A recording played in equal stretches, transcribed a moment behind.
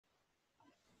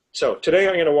So today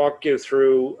I'm going to walk you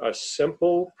through a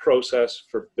simple process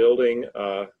for building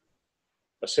a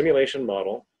simulation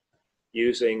model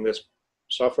using this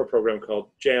software program called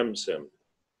Jaamsim.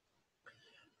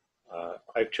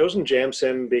 I've chosen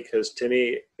Jaamsim because to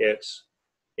me it's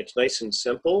nice and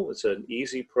simple. It's an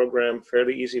easy program,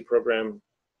 fairly easy program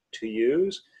to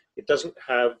use. It doesn't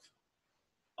have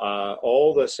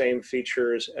all the same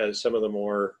features as some of the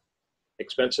more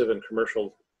expensive and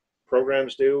commercial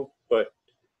programs do, but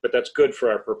that's good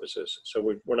for our purposes. So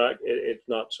we're not, it's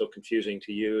not so confusing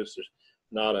to use. There's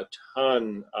not a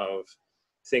ton of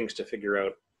things to figure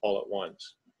out all at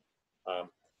once.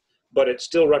 But it's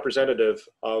still representative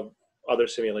of other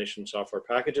simulation software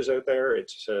packages out there.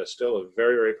 It's still a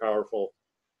very, very powerful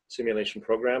simulation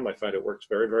program. I find it works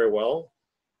very, very well.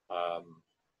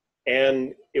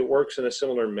 And it works in a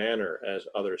similar manner as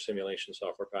other simulation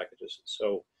software packages.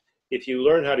 So if you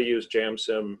learn how to use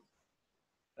Jaamsim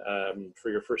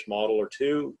for your first model or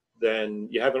two, then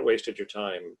you haven't wasted your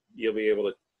time. You'll be able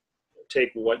to take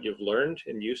what you've learned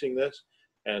in using this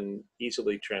and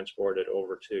easily transport it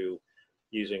over to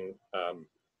using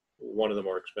one of the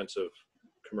more expensive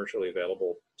commercially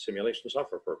available simulation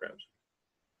software programs.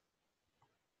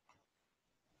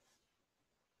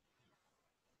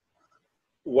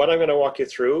 What I'm going to walk you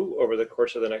through over the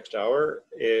course of the next hour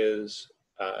is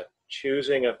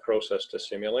choosing a process to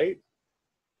simulate,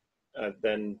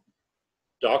 then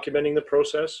documenting the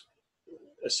process,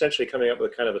 essentially coming up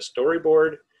with a kind of a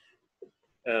storyboard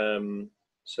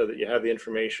so that you have the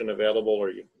information available,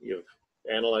 or you've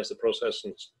analyzed the process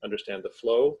and understand the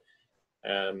flow.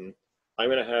 I'm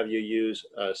going to have you use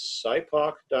a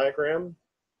SciPoc diagram.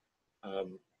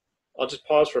 I'll just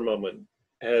pause for a moment.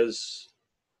 Has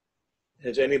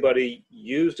anybody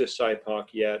used a SciPoc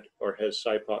yet, or has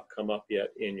SciPoc come up yet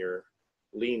in your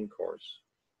Lean course?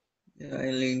 Yeah,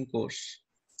 Lean course.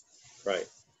 Right.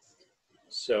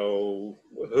 So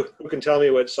who can tell me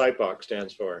what SciPoc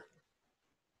stands for?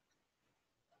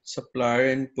 Supplier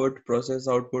input, process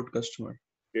output, customer.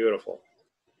 Beautiful.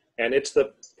 And it's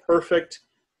the perfect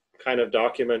kind of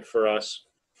document for us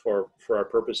for our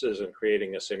purposes in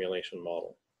creating a simulation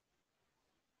model.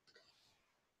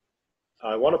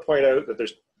 I want to point out that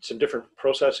there's some different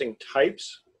processing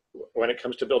types when it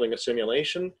comes to building a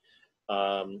simulation.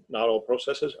 Not all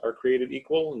processes are created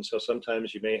equal, and so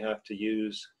sometimes you may have to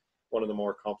use one of the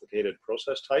more complicated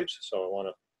process types. So I want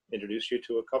to introduce you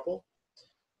to a couple.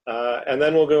 And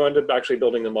then we'll go into actually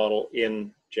building the model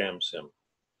in Jaamsim.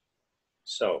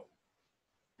 So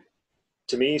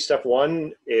to me, step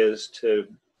one is to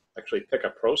actually pick a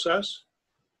process,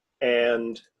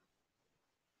 and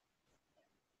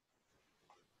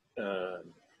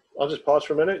I'll just pause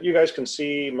for a minute. You guys can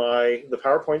see the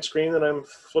PowerPoint screen that I'm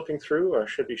flipping through, or I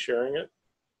should be sharing it.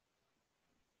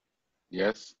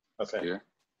 Yes. Okay. Yeah.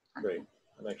 Great.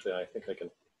 And actually, I think I can,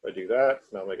 if I do that,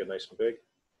 and I'll make it nice and big.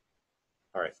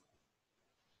 All right.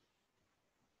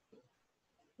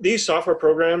 These software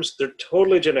programs, they're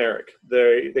totally generic.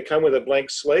 They come with a blank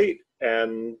slate,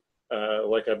 and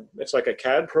it's like a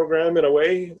CAD program in a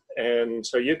way. And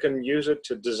so you can use it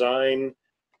to design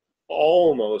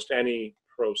almost any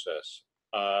process.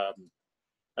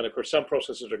 And of course, some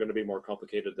processes are going to be more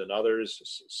complicated than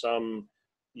others. Some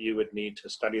you would need to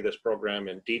study this program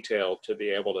in detail to be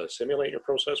able to simulate your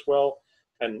process well,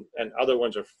 and other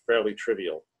ones are fairly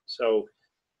trivial. So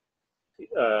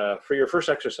for your first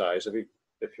exercise, if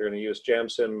you're going to use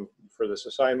Jaamsim for this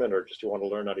assignment, or just you want to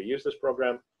learn how to use this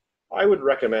program, I would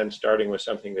recommend starting with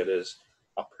something that is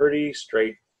a pretty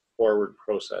straightforward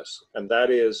process. And that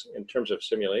is, in terms of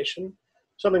simulation,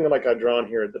 something like I've drawn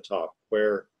here at the top,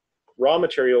 where raw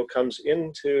material comes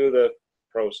into the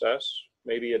process.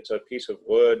 Maybe it's a piece of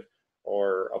wood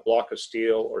or a block of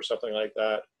steel or something like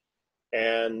that.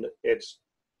 And it's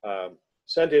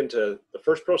sent into the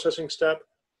first processing step.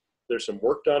 There's some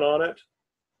work done on it,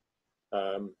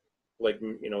 like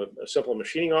a simple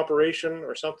machining operation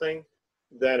or something.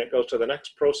 Then it goes to the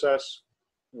next process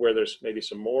where there's maybe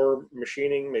some more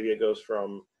machining. Maybe it goes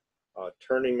from a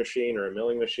turning machine or a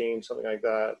milling machine, something like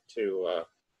that, to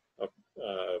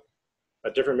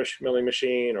a different milling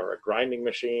machine or a grinding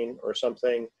machine or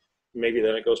something. Maybe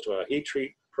then it goes to a heat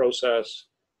treat process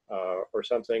or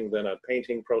something, then a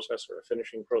painting process or a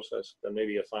finishing process, then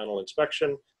maybe a final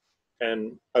inspection,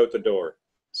 and out the door.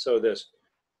 So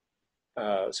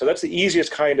so that's the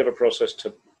easiest kind of a process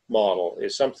to model,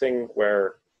 is something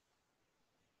where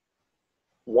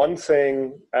one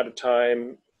thing at a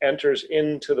time enters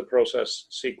into the process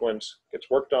sequence, gets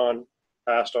worked on,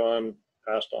 passed on,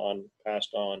 passed on,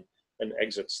 passed on, and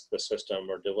exits the system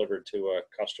or delivered to a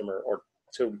customer or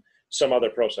to some other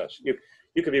process.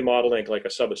 You could be modeling like a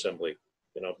subassembly,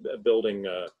 building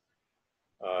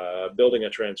building a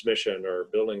transmission or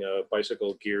building a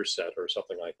bicycle gear set or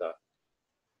something like that.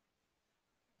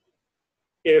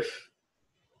 If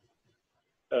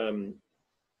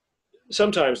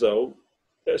sometimes though,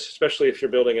 especially if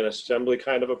you're building an assembly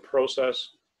kind of a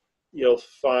process, you'll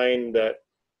find that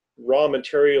raw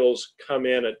materials come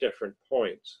in at different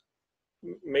points.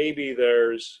 Maybe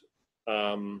there's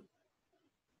some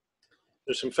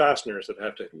fasteners that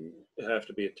have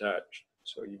to be attached.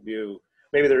 So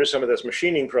maybe there is some of this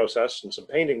machining process and some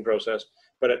painting process,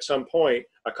 but at some point,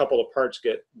 a couple of parts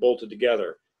get bolted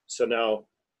together. So now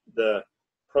the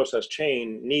process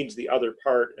chain needs the other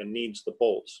part and needs the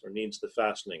bolts or needs the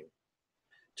fastening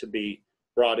to be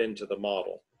brought into the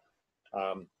model.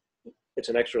 It's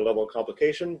an extra level of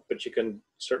complication, but you can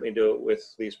certainly do it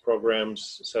with these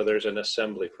programs. So there's an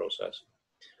assembly process.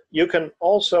 You can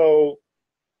also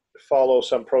follow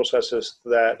some processes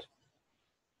that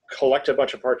collect a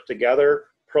bunch of parts together,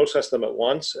 process them at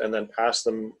once, and then pass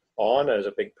them on as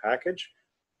a big package.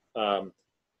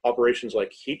 Operations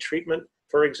like heat treatment,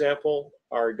 for example,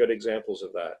 are good examples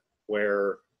of that,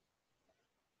 where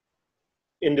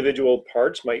individual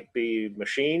parts might be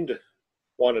machined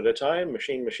one at a time,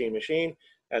 machine,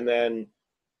 and then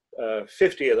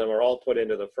 50 of them are all put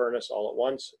into the furnace all at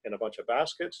once in a bunch of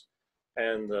baskets,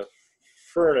 and the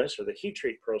furnace or the heat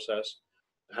treat process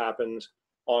happens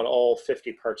on all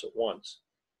 50 parts at once.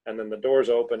 And then the doors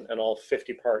open and all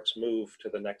 50 parts move to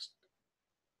the next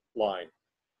line.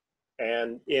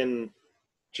 And in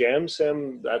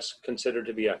Jaamsim, that's considered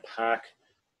to be a pack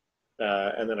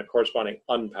and then a corresponding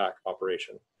unpack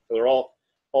operation. So they're all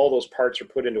those parts are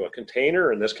put into a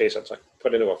container. In this case, it's like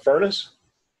put into a furnace.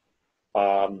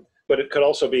 But it could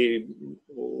also be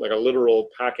like a literal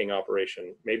packing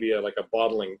operation, maybe like a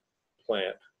bottling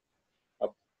plant.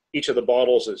 Each of the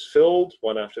bottles is filled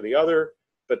one after the other,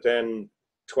 but then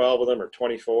 12 of them or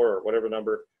 24 or whatever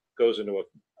number goes into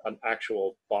an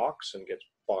actual box and gets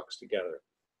boxed together.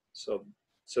 So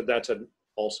that's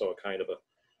also a kind of a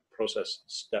process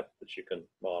step that you can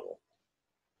model.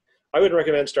 I would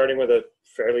recommend starting with a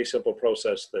fairly simple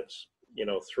process that's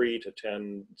 3 to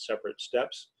 10 separate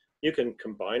steps. You can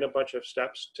combine a bunch of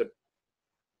steps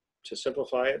to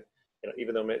simplify it.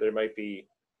 Even though there might be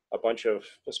a bunch of,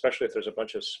 especially if there's a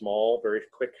bunch of small, very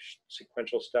quick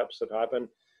sequential steps that happen,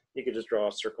 you could just draw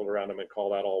a circle around them and call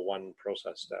that all one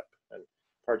process step. And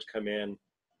parts come in,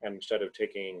 and instead of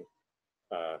taking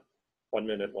 1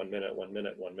 minute, 1 minute, 1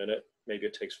 minute, 1 minute, maybe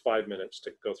it takes 5 minutes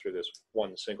to go through this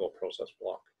one single process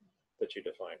block that you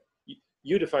define.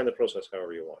 You define the process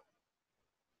however you want.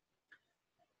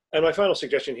 And my final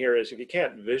suggestion here is if you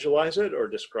can't visualize it or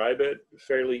describe it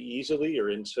fairly easily or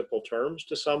in simple terms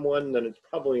to someone, then it's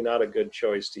probably not a good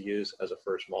choice to use as a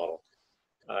first model.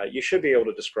 You should be able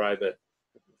to describe it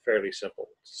fairly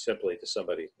simply to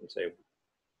somebody and say,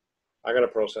 I got a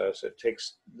process, it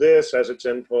takes this as its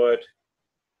input,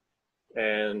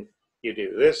 and you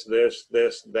do this,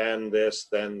 then this,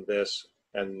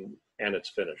 and it's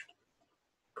finished.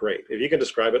 Great. If you can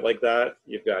describe it like that,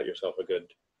 you've got yourself a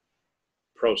good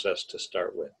process to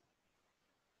start with.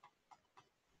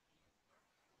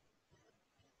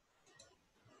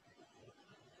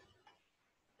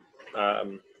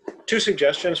 Two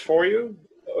suggestions for you.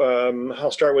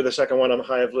 I'll start with the second one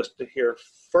I have listed here.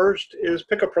 First is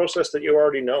pick a process that you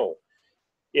already know.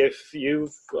 If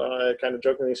you've kind of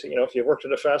jokingly say, if you've worked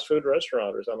at a fast food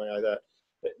restaurant or something like that,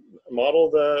 model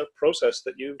the process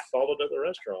that you followed at the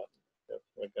restaurant.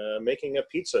 Like making a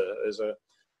pizza is a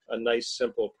nice,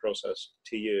 simple process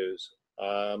to use.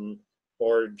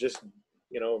 Or just,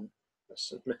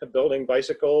 building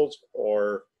bicycles,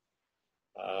 or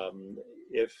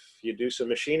if you do some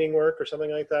machining work or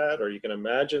something like that, or you can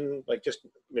imagine, like, just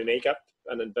make up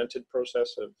an invented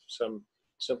process of some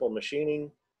simple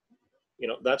machining,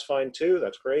 that's fine too,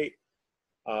 that's great.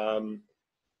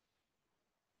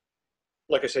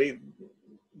 Like I say,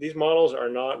 these models are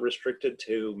not restricted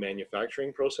to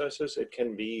manufacturing processes. It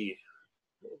can be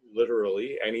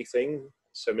literally anything.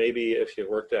 So maybe if you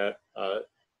worked at a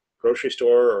grocery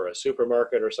store or a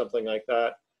supermarket or something like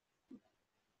that,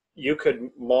 you could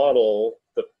model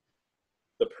the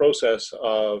process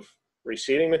of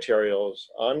receiving materials,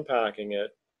 unpacking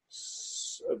it,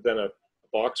 then a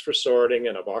box for sorting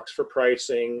and a box for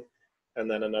pricing, and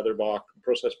then another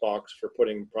process box for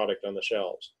putting product on the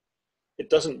shelves. It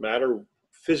doesn't matter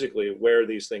physically where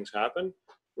these things happen.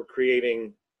 We're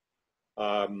creating,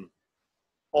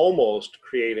 almost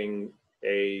creating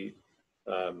a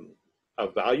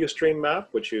value stream map,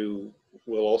 which you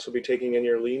will also be taking in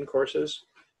your lean courses,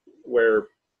 where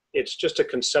it's just a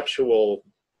conceptual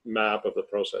map of the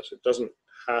process. It doesn't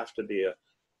have to be a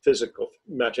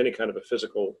match any kind of a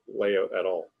physical layout at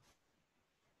all.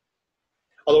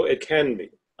 Although it can be.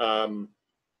 In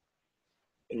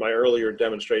my earlier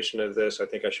demonstration of this, I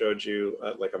think I showed you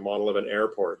like a model of an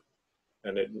airport,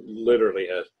 and it literally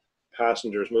has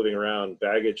passengers moving around,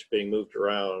 baggage being moved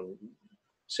around,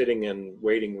 sitting in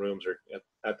waiting rooms or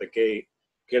at the gate,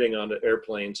 getting onto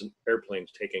airplanes and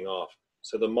airplanes taking off.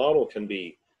 So the model can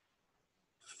be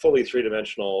fully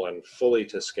three-dimensional and fully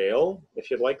to scale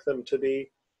if you'd like them to be.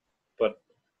 But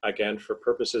again, for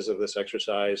purposes of this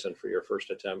exercise and for your first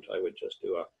attempt, I would just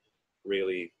do a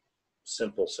really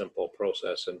simple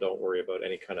process and don't worry about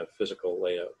any kind of physical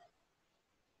layout.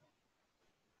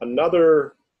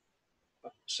 Another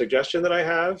suggestion that I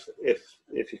have, if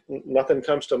nothing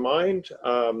comes to mind,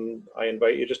 I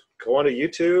invite you just go onto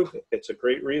YouTube. It's a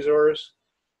great resource.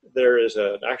 There is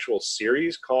an actual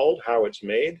series called How It's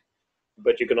Made,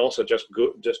 but you can also just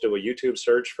do a YouTube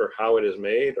search for how it is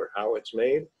made or how it's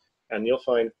made, and you'll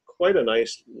find quite a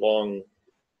nice long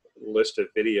list of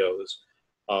videos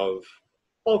of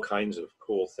all kinds of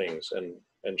cool things and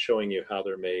showing you how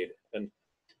they're made. And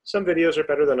some videos are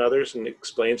better than others and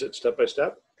explains it step by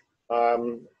step.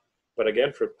 But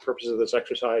again, for purposes of this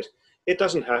exercise, it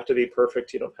doesn't have to be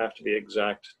perfect. You don't have to be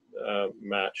exact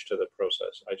match to the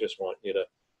process. I just want you to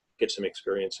get some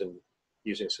experience in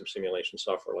using some simulation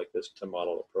software like this to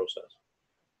model the process.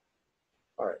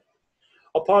 All right,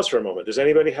 I'll pause for a moment. Does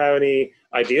anybody have any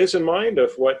ideas in mind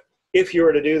of what, if you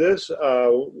were to do this,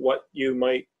 what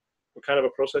kind of a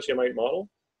process you might model?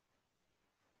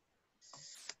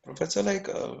 Professor, I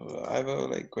have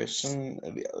a question.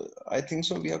 I think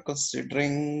so. We are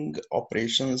considering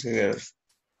operations here.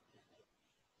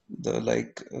 The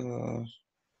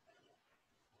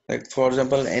for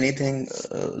example, anything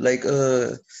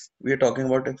we are talking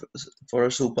about for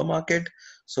a supermarket.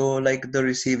 So the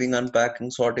receiving,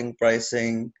 unpacking, sorting,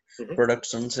 pricing,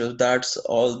 production, sales. That's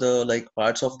all the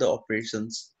parts of the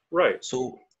operations. Right.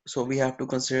 So we have to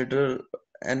consider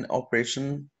an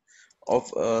operation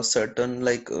of a certain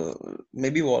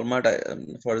maybe Walmart,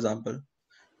 for example.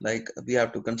 We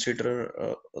have to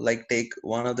consider take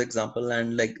one of the example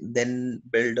and then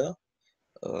build a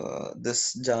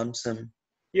this Jaamsim.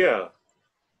 Yeah,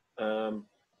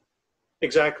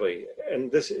 exactly.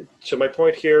 And so my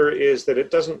point here is that it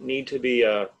doesn't need to be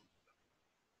a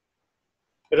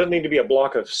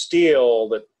block of steel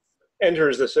that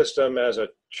enters the system as a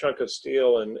chunk of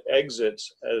steel and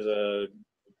exits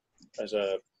as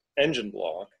a engine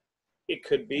block. It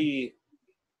could be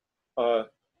a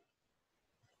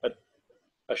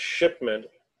shipment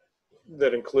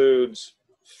that includes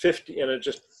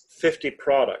 50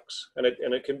 products, and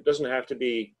it doesn't have to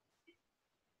be.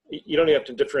 You don't have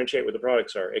to differentiate what the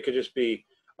products are. It could just be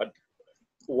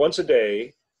once a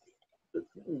day,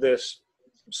 this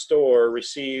store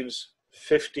receives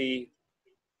 50.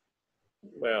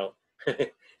 Well,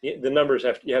 the numbers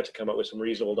you have to come up with some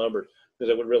reasonable numbers, because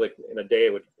it would really, in a day,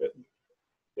 it would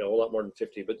a lot more than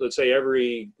 50. But let's say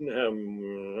every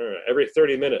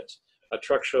 30 minutes, a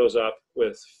truck shows up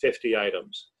with 50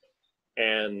 items,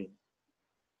 and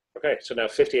okay, so now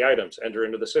 50 items enter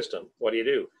into the system. What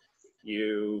do?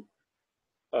 You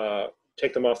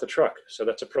take them off the truck. So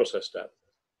that's a process step.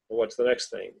 What's the next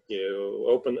thing?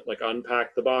 You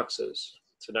unpack the boxes.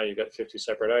 So now you've got 50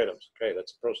 separate items. Okay,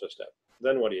 that's a process step.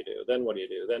 Then what do you do? Then what do you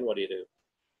do? Then what do you do?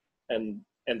 And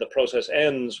the process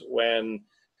ends when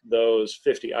those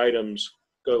 50 items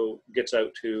gets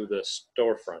out to the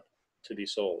storefront to be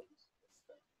sold.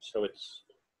 So it's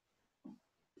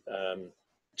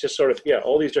just sort of,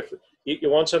 all these different, you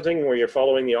want something where you're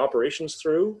following the operations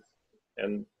through,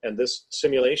 and this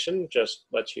simulation just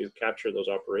lets you capture those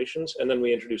operations. And then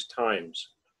we introduce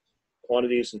times,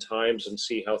 quantities and times, and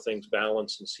see how things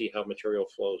balance and see how material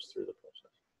flows through the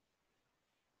process.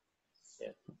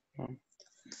 Yeah.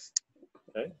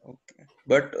 Okay.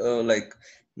 But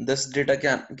this data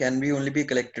can be only be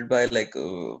collected by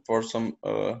for some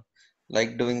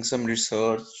doing some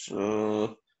research,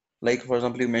 for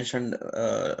example, you mentioned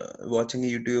watching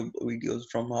YouTube videos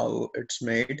from how it's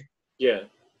made. Yeah.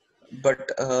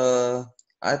 But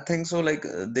I think so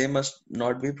they must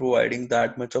not be providing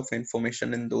that much of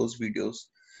information in those videos,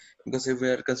 because if we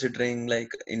are considering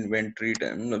inventory,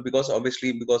 and because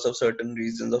obviously because of certain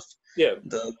reasons of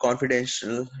the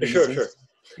confidential reasons. Sure.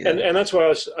 Yeah. And that's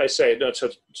why I say, no, so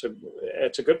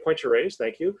it's a good point to raise.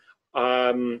 Thank you.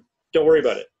 Don't worry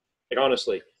about it.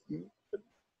 Honestly,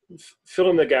 fill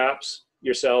in the gaps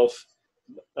yourself.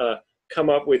 Come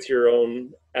up with your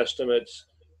own estimates.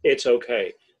 It's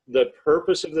okay. The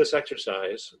purpose of this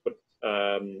exercise,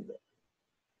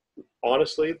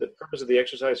 honestly, the purpose of the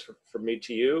exercise from me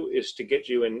to you is to get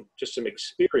you in just some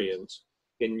experience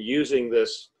in using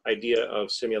this idea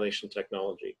of simulation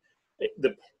technology.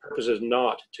 The purpose is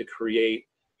not to create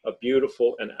a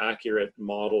beautiful and accurate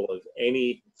model of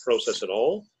any process at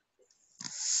all.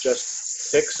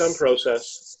 Just pick some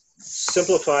process,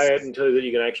 simplify it until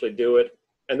you can actually do it,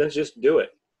 and then just do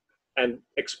it and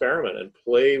experiment and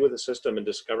play with the system and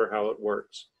discover how it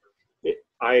works.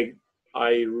 I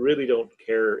really don't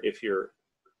care if you're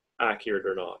accurate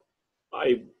or not.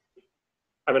 I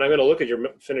mean, I'm going to look at your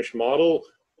finished model,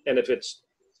 and if it's,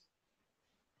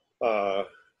 I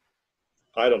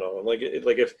don't know, like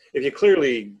if you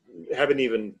clearly haven't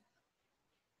even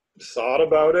thought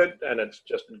about it and it's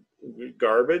just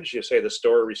garbage, you say the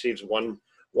store receives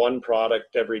one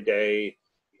product every day,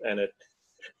 and it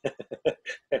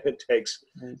and it takes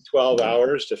 12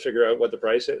 hours to figure out what the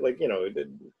price is. Like,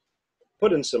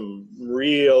 put in some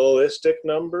realistic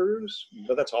numbers,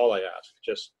 but that's all I ask.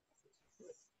 Just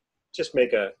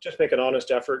make an honest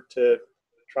effort to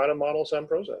try to model some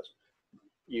process.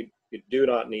 You do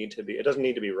not need to be, it doesn't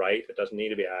need to be right. It doesn't need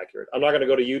to be accurate. I'm not going to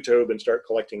go to YouTube and start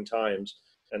collecting times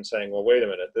and saying, well, wait a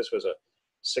minute, this was a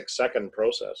 6-second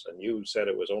process and you said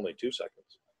it was only 2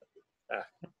 seconds.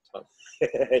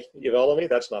 You follow me?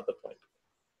 That's not the point.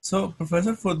 So,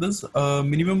 Professor, for this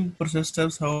minimum process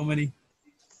steps, how many?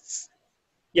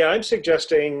 Yeah, I'm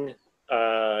suggesting,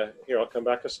 here, I'll come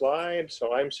back a slide.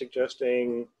 So I'm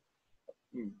suggesting,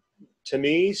 to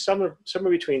me, somewhere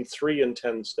between 3 and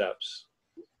 10 steps.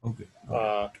 Okay.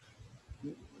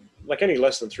 Like any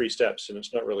less than 3 steps, and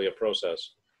it's not really a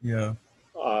process. Yeah.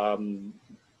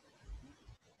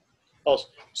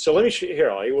 So let me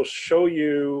I will show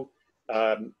you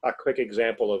a quick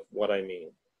example of what I mean,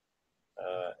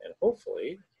 and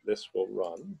hopefully this will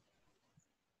run.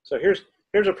 So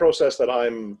here's a process that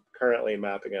I'm currently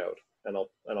mapping out, and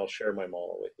I'll share my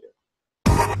model with you.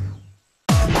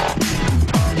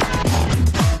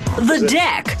 The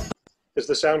deck. Is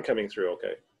the sound coming through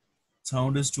okay?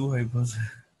 Sound is too high, boss.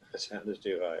 The sound is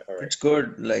too high. All right. It's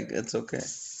good. Like, it's okay.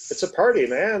 It's a party,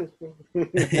 man.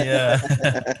 Yeah.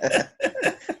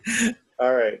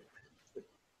 All right.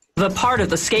 The part of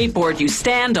the skateboard you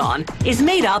stand on is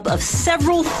made up of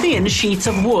several thin sheets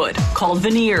of wood called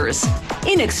veneers.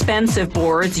 Inexpensive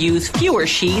boards use fewer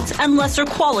sheets and lesser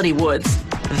quality woods.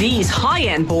 These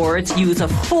high-end boards use a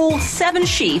full 7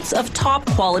 sheets of top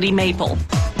quality maple.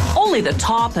 Only the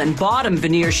top and bottom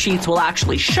veneer sheets will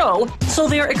actually show, so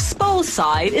their exposed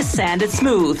side is sanded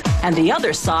smooth, and the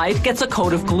other side gets a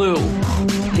coat of glue.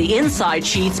 The inside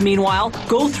sheets, meanwhile,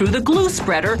 go through the glue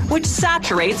spreader, which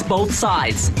saturates both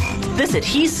sides. This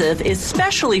adhesive is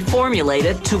specially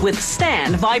formulated to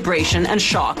withstand vibration and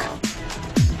shock.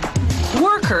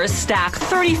 Workers stack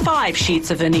 35 sheets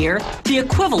of veneer, the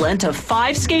equivalent of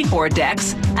 5 skateboard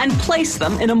decks, and place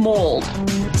them in a mold.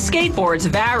 Skateboards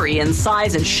vary in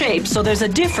size and shape, so there's a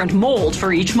different mold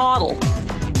for each model.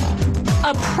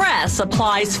 A press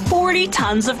applies 40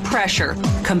 tons of pressure,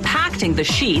 compacting the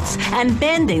sheets and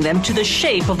bending them to the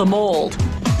shape of the mold.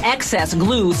 Excess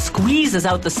glue squeezes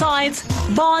out the sides,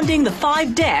 bonding the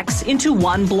 5 decks into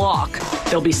one block.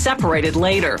 They'll be separated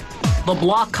later. The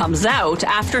block comes out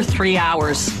after 3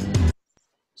 hours.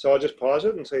 So I'll just pause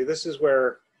it and say this is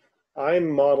where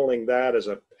I'm modeling that as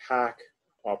a pack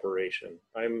operation.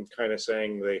 I'm kind of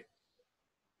saying they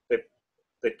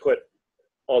put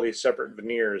all these separate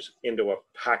veneers into a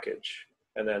package,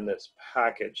 and then this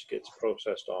package gets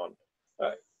processed on.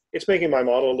 It's making my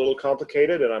model a little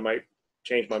complicated, and I might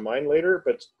change my mind later,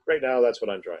 but right now that's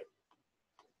what I'm trying.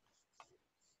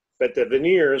 But the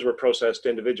veneers were processed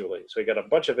individually. So you got a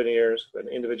bunch of veneers, then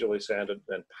individually sanded,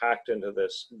 then packed into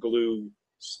this glue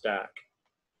stack.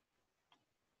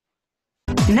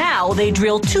 Now they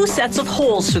drill 2 sets of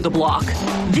holes through the block.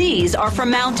 These are for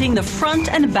mounting the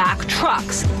front and back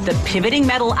trucks, the pivoting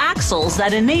metal axles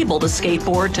that enable the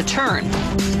skateboard to turn.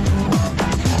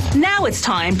 Now it's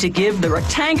time to give the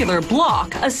rectangular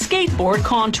block a skateboard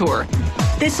contour.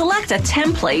 They select a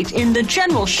template in the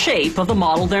general shape of the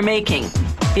model they're making.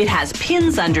 It has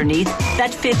pins underneath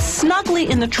that fit snugly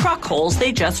in the truck holes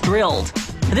they just drilled.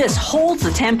 This holds the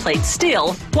template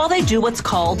still while they do what's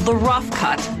called the rough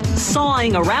cut,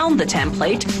 sawing around the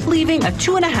template, leaving a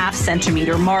 2.5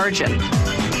 centimeter margin.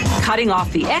 Cutting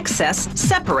off the excess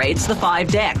separates the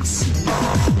 5 decks.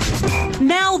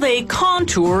 Now they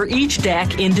contour each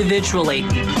deck individually.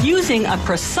 Using a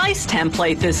precise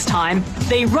template this time,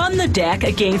 they run the deck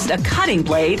against a cutting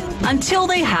blade until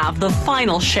they have the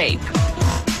final shape.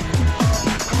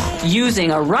 Using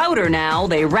a router now,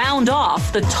 they round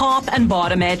off the top and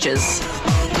bottom edges.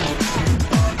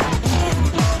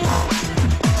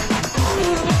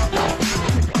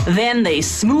 Then they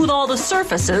smooth all the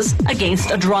surfaces against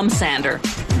a drum sander.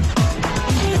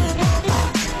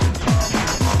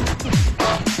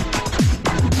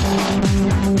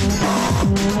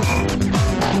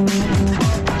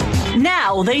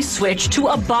 they switch to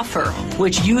a buffer,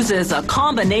 which uses a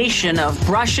combination of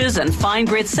brushes and fine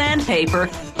grit sandpaper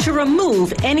to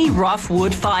remove any rough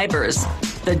wood fibers.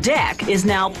 The deck is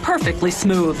now perfectly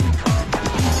smooth.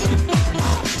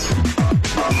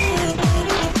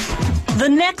 The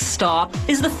next stop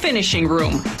is the finishing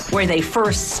room, where they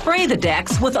first spray the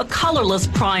decks with a colorless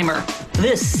primer.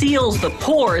 This seals the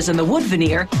pores in the wood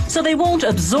veneer so they won't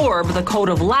absorb the coat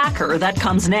of lacquer that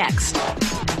comes next.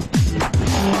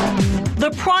 The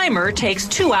primer takes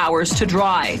 2 hours to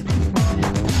dry.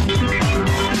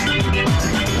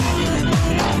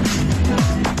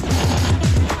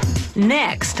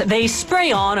 Next, they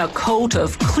spray on a coat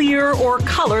of clear or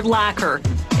colored lacquer.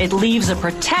 It leaves a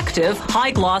protective,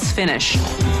 high-gloss finish.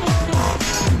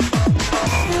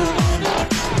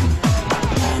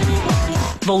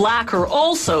 The lacquer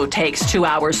also takes 2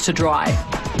 hours to dry.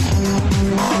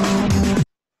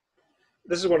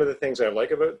 This is one of the things I like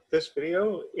about this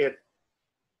video. It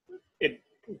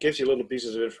gives you little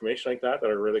pieces of information like that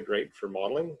are really great for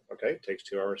modeling. Okay, it takes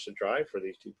 2 hours to dry for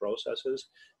these two processes.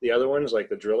 The other ones, like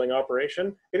the drilling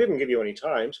operation, it didn't give you any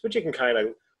times, but you can kind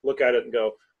of look at it and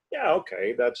go, yeah,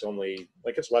 okay, that's only,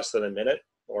 like, it's less than a minute,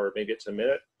 or maybe it's a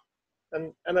minute,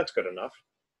 and that's good enough.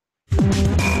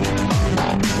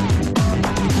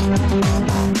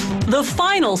 The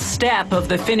final step of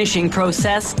the finishing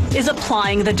process is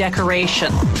applying the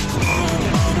decoration.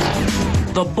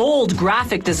 The bold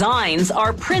graphic designs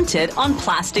are printed on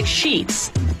plastic sheets.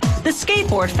 The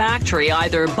skateboard factory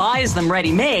either buys them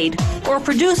ready-made or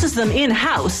produces them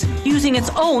in-house using its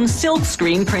own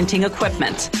silkscreen printing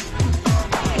equipment.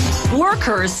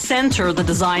 Workers center the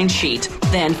design sheet,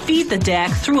 then feed the deck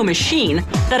through a machine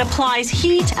that applies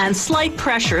heat and slight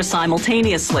pressure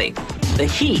simultaneously. The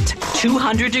heat,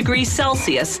 200 degrees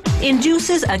Celsius,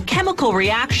 induces a chemical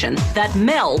reaction that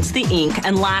melds the ink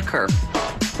and lacquer.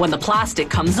 When the plastic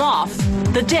comes off,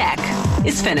 the deck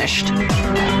is finished.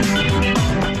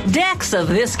 Decks of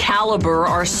this caliber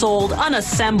are sold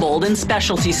unassembled in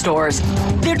specialty stores.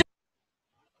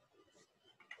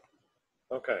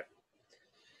 Okay.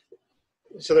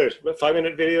 So there's a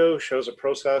 5-minute video, shows a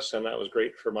process, and that was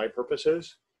great for my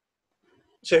purposes.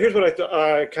 So here's what I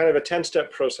thought, kind of a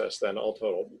 10-step process then, all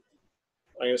total.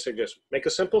 I'm going to suggest make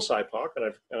a simple SIPOC,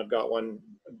 and I've got one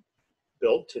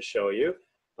built to show you.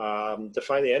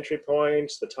 Define the entry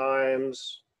points, the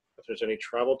times, if there's any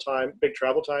travel time, big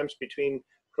travel times between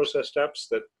process steps,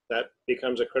 that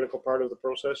becomes a critical part of the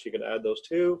process. You can add those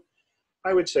too.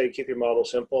 I would say keep your model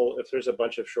simple. If there's a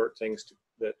bunch of short things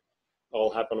that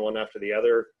all happen one after the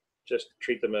other, just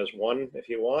treat them as one if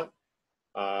you want.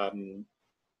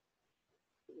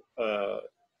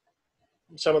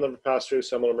 Some of them are pass through,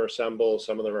 some of them are assemble,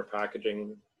 some of them are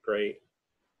packaging. Great.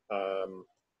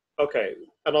 Okay,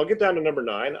 and I'll get down to number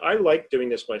 9. I like doing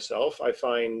this myself. I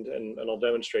find, and I'll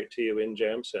demonstrate to you in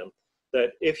Jaamsim,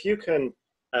 that if you can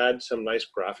add some nice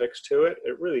graphics to it,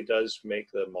 it really does make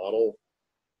the model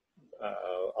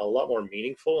a lot more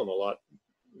meaningful and a lot,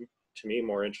 to me,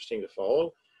 more interesting to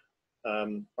follow.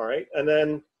 All right, and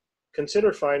then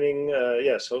consider finding,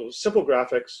 so simple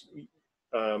graphics.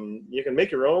 You can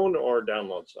make your own or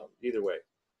download some, either way.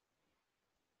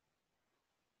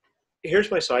 Here's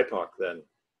my SIPOC then.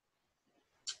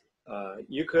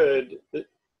 You could,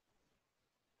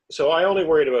 so I only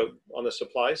worried about on the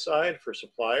supply side for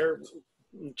supplier,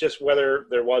 just whether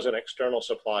there was an external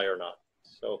supply or not.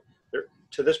 So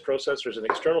to this process, there's an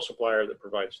external supplier that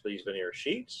provides these veneer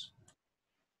sheets,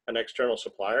 an external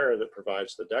supplier that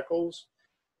provides the decals.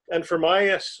 And for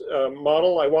my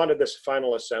model, I wanted this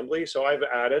final assembly, so I've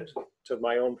added to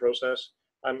my own process,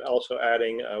 I'm also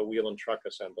adding a wheel and truck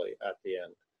assembly at the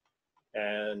end.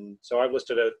 And so I've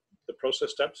listed out the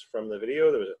process steps from the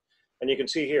video. And you can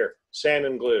see here, sand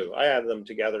and glue. I add them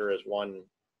together as one,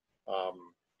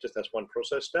 just as one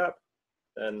process step.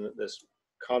 Then this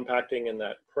compacting in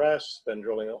that press, then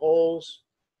drilling the holes.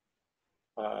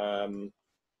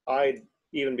 I'd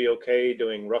even be okay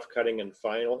doing rough cutting and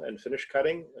final and finish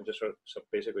cutting, and just so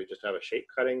basically just have a shape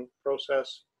cutting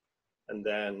process, and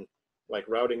then like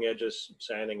routing edges,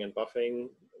 sanding and buffing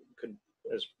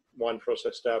as one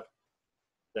process step.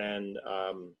 Then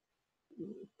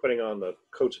putting on the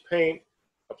coats of paint,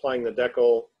 applying the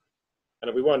decal, and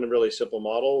if we wanted a really simple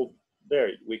model,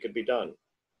 there we could be done.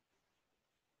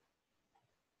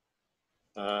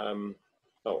 All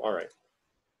right.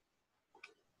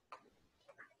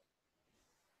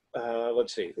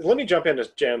 Let's see. Let me jump into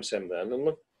Jaamsim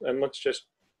then, and let's just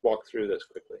walk through this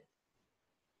quickly.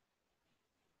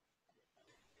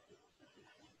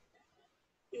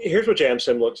 Here's what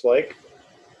Jaamsim looks like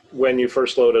when you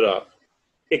first load it up.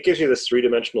 It gives you this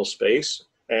 3-dimensional space,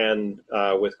 and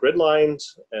with grid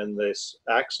lines and this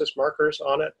axis markers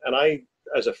on it. And I,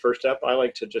 as a first step, I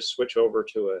like to just switch over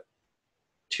to a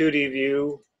 2D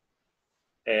view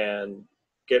and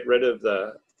get rid of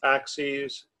the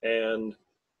axes and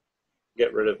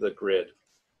get rid of the grid.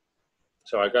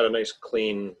 So I got a nice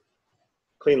clean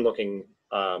looking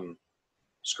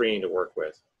screen to work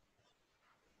with.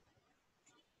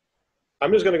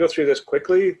 I'm just going to go through this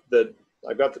quickly.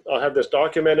 I'll have this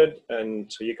documented,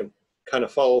 and so you can kind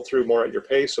of follow through more at your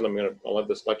pace. And I'll have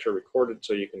this lecture recorded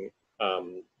so you can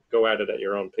go at it at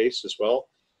your own pace as well.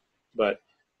 But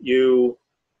the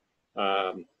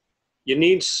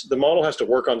model has to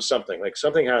work on something. Like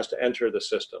something has to enter the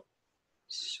system.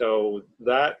 So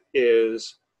that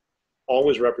is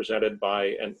always represented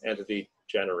by an entity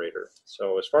generator.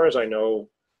 So as far as I know,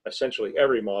 essentially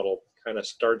every model kind of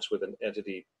starts with an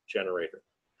entity generator.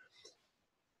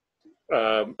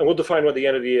 And we'll define what the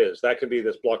entity is. That could be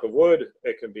this block of wood.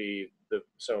 It can be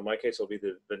so in my case, it'll be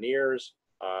the veneers,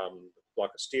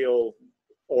 block of steel,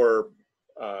 or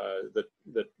the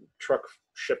truck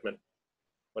shipment,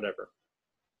 whatever.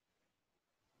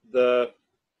 The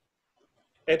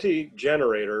entity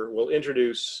generator will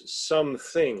introduce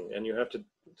something, and you have to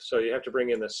bring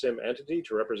in the sim entity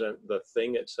to represent the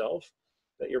thing itself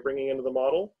that you're bringing into the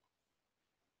model.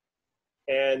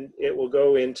 And it'll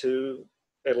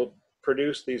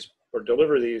produce these or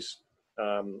deliver these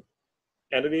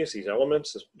entities, these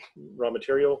elements, this raw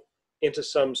material, into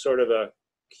some sort of a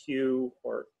queue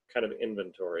or kind of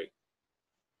inventory.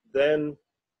 Then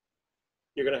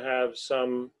you're going to have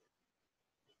some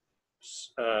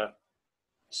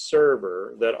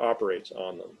server that operates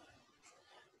on them.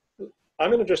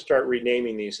 I'm going to just start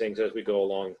renaming these things as we go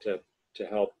along to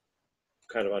help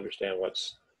kind of understand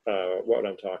what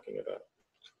I'm talking about.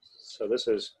 So this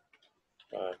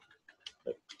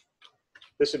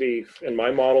would be, in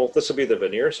my model, this will be the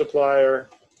veneer supplier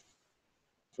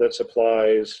that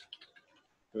supplies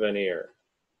veneer.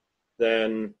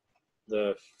 Then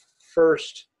the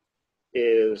first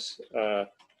is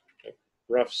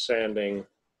rough sanding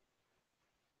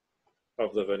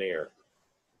of the veneer.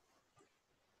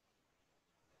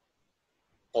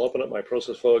 I'll open up my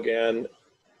process flow again.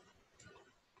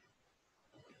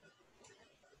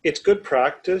 It's good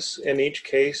practice in each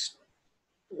case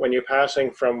when you're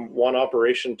passing from one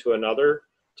operation to another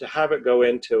to have it go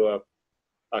into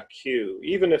a queue,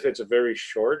 even if it's very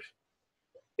short.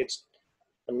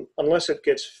 Unless it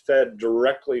gets fed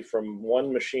directly from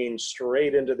one machine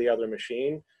straight into the other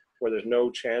machine, where there's no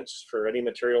chance for any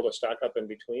material to stack up in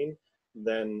between,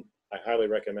 then I highly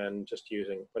recommend just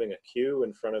putting a queue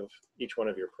in front of each one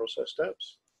of your process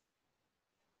steps.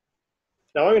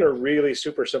 Now I'm going to really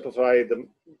super simplify the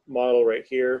model right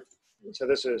here. So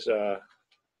this is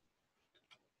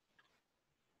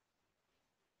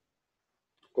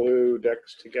glue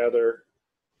decks together.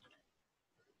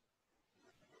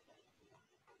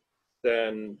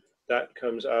 Then that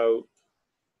comes out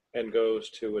and goes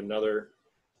to another,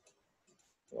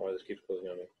 oh, this keeps closing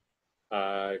on me.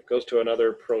 It goes to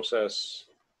another process.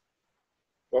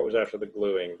 What was after the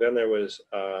gluing? Then there was,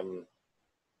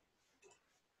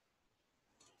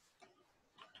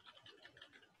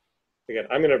 again,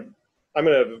 I'm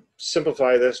gonna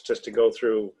simplify this just to go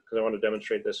through, because I want to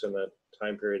demonstrate this in the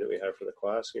time period that we have for the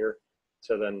class here.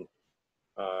 So then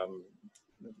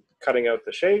cutting out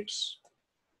the shapes.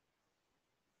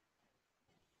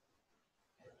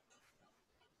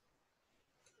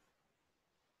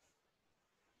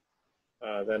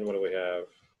 Then what do we have?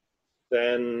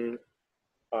 Then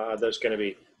there's going to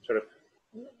be sort of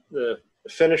the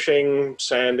finishing,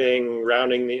 sanding,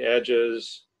 rounding the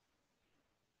edges,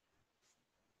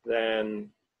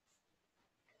 then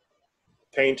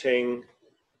painting,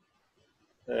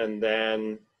 and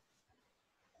then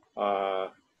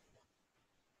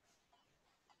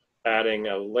adding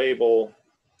a label,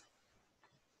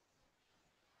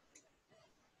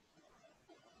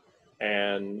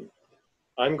 and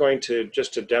I'm going to,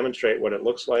 just to demonstrate what it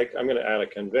looks like, I'm going to add a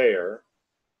conveyor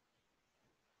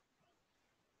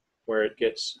where it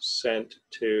gets sent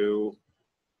to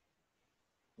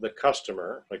the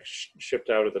customer, like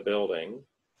shipped out of the building.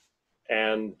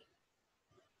 And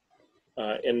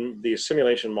in these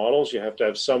simulation models, you have to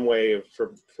have some way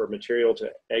for material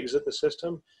to exit the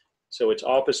system. So it's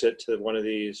opposite to one of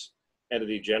these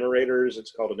entity generators.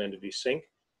 It's called an entity sink.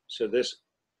 So this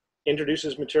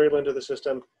introduces material into the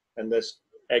system, and this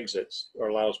exits or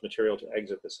allows material to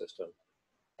exit the system.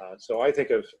 So I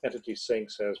think of entity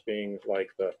sinks as being like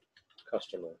the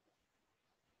customer.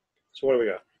 So what do we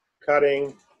got?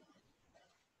 Cutting,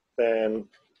 then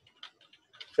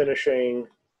finishing,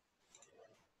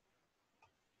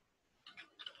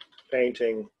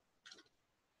 painting,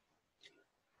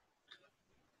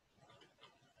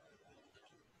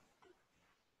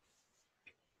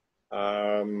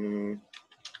 applying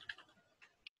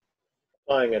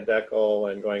a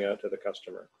decal and going out to the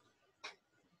customer.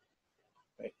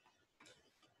 Okay.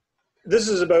 This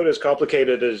is about as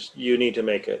complicated as you need to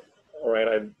make it. All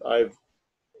right,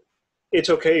 it's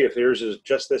okay if yours is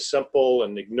just this simple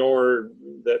and ignore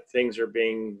that things are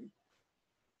being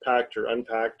packed or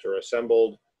unpacked or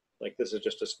assembled. Like this is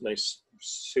just a nice,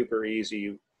 super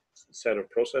easy set of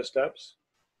process steps.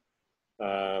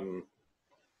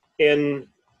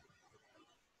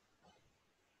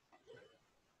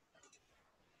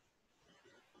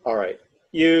 All right,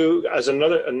 as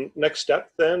a next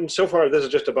step then, so far this is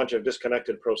just a bunch of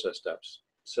disconnected process steps.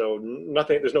 So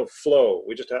nothing, there's no flow.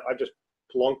 I just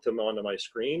plunked them onto my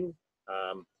screen.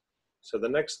 So the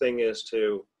next thing is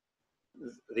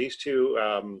these two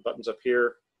buttons up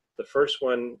here. The first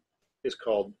one is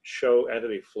called Show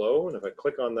Entity Flow. And if I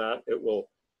click on that, it will,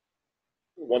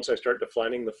 once I start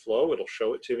defining the flow, it'll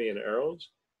show it to me in arrows.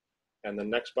 And the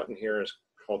next button here is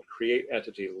called Create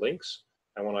Entity Links.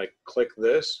 And when I click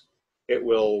this, it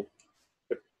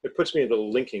puts me into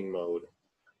linking mode,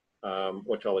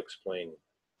 which I'll explain.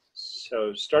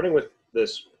 So starting with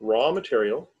this raw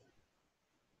material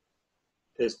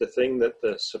is the thing that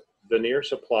the veneer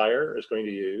supplier is going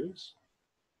to use.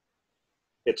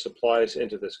 It supplies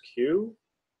into this queue.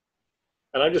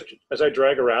 And as I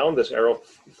drag around, this arrow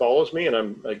follows me, and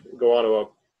I go on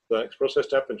to the next process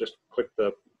step and just click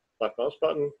the left mouse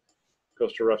button,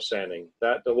 goes to rough sanding.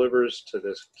 That delivers to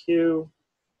this queue,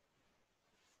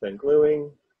 then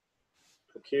gluing,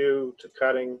 to queue, to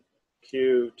cutting,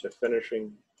 queue, to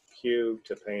finishing, queue,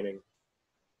 to painting.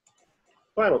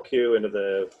 Final queue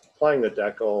into applying the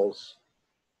decals,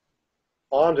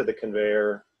 onto the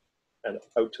conveyor, and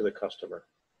out to the customer.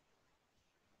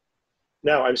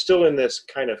 Now I'm still in this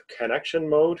kind of connection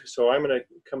mode, so I'm going to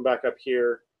come back up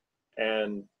here,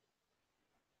 and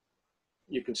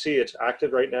you can see it's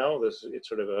active right now. It's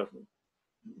sort of a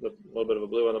little bit of a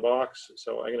blue on the box.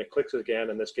 So I'm going to click this again,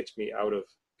 and this gets me out of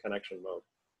connection mode.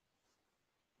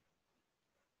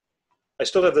 I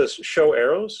still have this show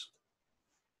arrows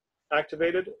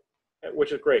activated,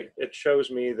 which is great. It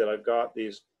shows me that I've got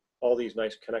all these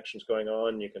nice connections going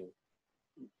on. You can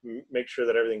make sure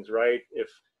that everything's right. If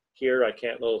here I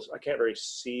can't really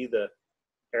see the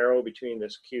arrow between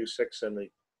this Q6 and the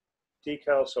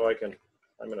decal, so I'm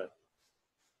going to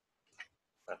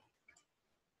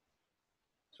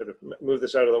sort of move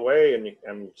this out of the way,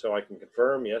 and so I can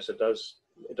confirm, yes, it does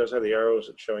have the arrows.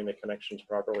 It's showing the connections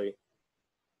properly.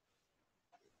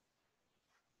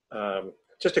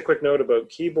 Just a quick note about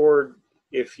keyboard.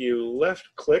 If you left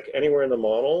click anywhere in the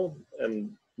model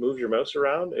and move your mouse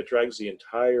around, it drags the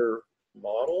entire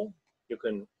model. You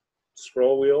can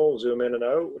scroll wheel, zoom in and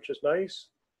out, which is nice.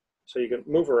 So you can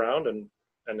move around and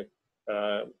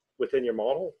within your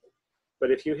model. But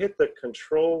if you hit the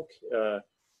control, so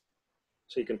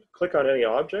you can click on any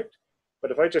object,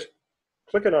 but if I just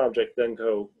click an object, then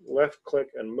go left click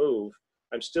and move,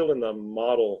 I'm still in the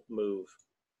model move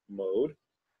mode.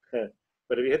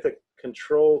 But if you hit the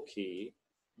control key,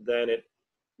 then it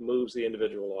moves the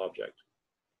individual object.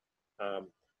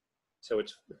 So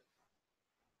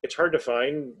it's hard to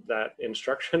find that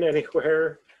instruction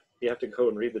anywhere. You have to go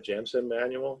and read the Jaamsim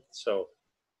manual. So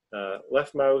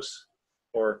left mouse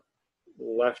or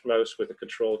left mouse with the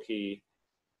control key,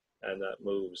 and that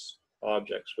moves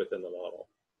objects within the model.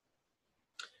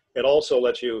 It also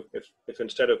lets you, if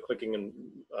instead of clicking and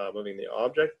moving the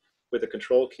object, with the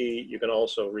control key, you can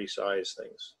also resize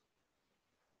things.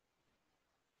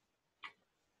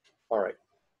 All right.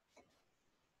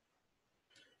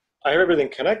 I have everything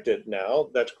connected now.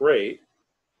 That's great.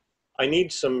 I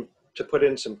need to put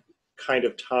in some kind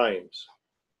of times.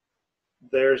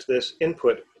 There's this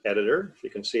input editor, if you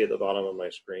can see at the bottom of my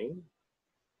screen.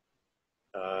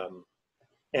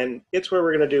 And it's where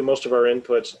we're going to do most of our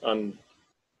inputs on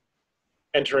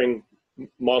entering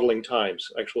modeling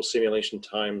times, actual simulation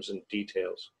times and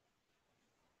details.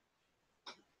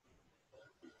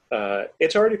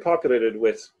 It's already populated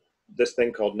with this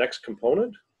thing called next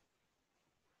component.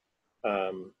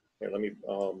 Here,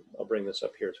 I'll bring this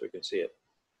up here so we can see it.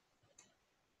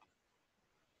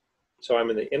 So I'm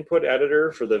in the input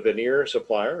editor for the veneer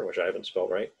supplier, which I haven't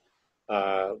spelled right.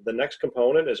 The next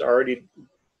component is already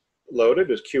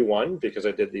loaded as Q1 because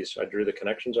I drew the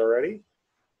connections already.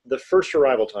 The first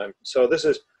arrival time. So this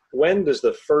is when does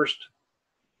the first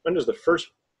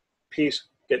piece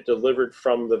get delivered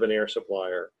from the veneer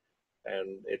supplier,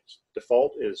 and its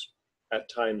default is at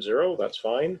time 0. That's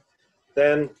fine.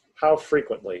 Then how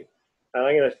frequently? And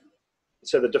I'm going to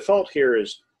So the default here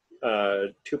is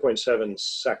 2.7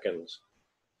 seconds.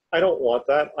 I don't want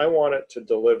that. I want it to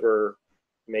deliver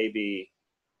maybe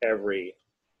every,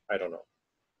 I don't know,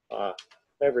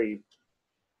 every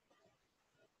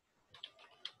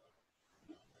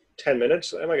 10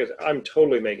 minutes. I'm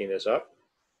totally making this up.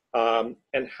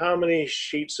 And how many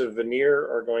sheets of veneer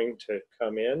are going to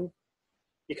come in?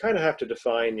 You kind of have to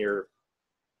define your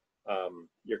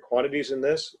quantities in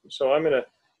this. So I'm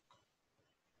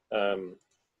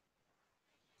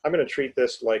gonna treat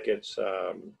this like it's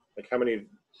like how many,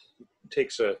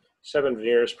 takes 7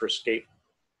 veneers per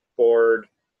skateboard.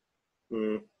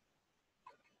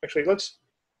 Actually,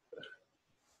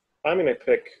 I'm gonna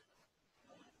pick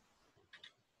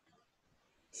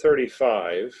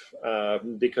 35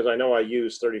 because I know I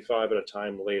use 35 at a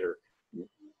time later.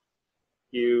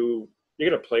 You're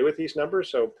gonna play with these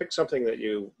numbers, so pick something that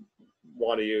you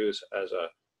want to use as a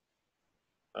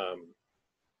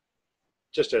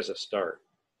just as a start.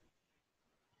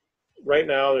 Right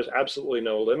now, there's absolutely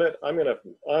no limit. I'm gonna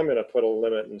put a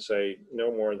limit and say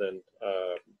no more than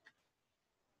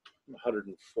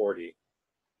 140.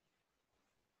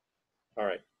 All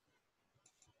right.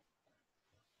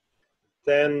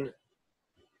 Then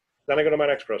I go to my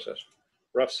next process,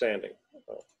 rough sanding.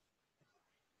 Oh.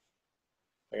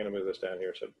 I'm gonna move this down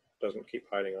here so it doesn't keep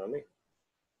hiding on me.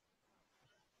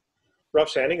 Rough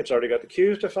sanding, it's already got the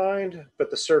cues defined,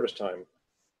 but the service time.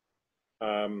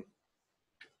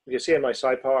 You see in my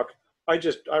SciPoc, I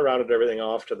rounded everything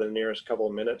off to the nearest couple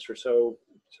of minutes or so.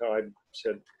 So I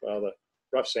said, well, the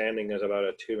rough sanding is about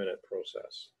a 2-minute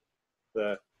process.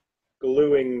 The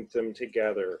gluing them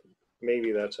together,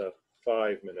 maybe that's a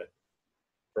 5-minute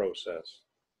process.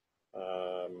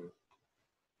 The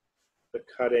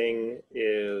cutting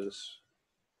is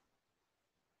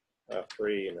a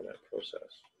 3-minute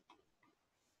process.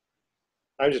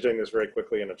 I'm just doing this very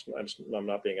quickly, and I'm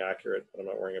not being accurate, but I'm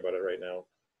not worrying about it right now.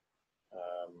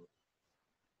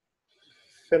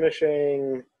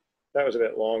 Finishing, that was a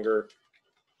bit longer.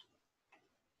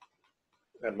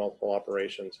 Had multiple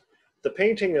operations. The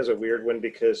painting is a weird one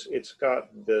because it's got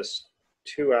this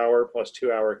 2-hour plus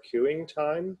 2-hour queuing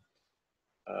time.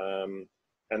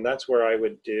 And that's where I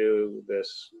would do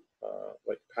this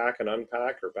like pack and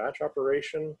unpack or batch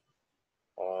operation.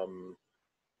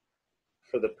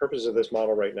 For the purposes of this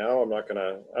model right now, I'm not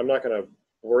gonna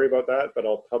worry about that, but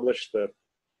I'll publish the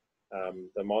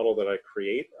model that I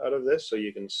create out of this so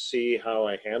you can see how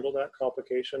I handle that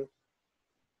complication.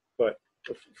 But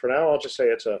for now, I'll just say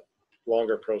it's a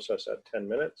longer process at 10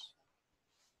 minutes.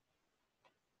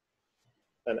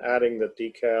 And adding the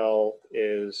decal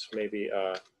is maybe,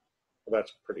 well,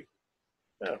 that's pretty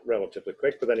relatively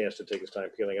quick, but then he has to take his time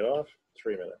peeling it off,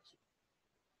 3 minutes.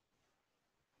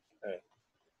 Okay.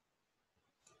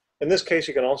 In this case,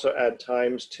 you can also add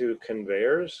times to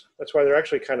conveyors. That's why they're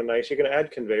actually kind of nice. You can add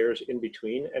conveyors in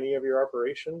between any of your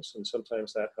operations, and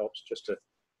sometimes that helps just to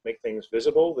make things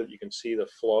visible, that you can see the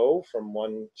flow from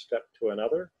one step to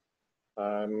another.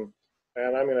 And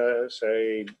I'm gonna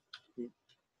say,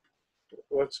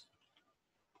 let's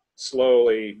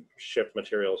slowly ship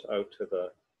materials out to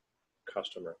the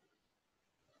customer.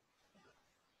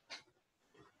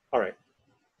 All right,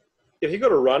 if you go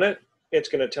to run it, it's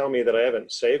going to tell me that I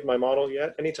haven't saved my model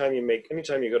yet. Anytime you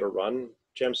go to run,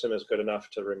 Jaamsim is good enough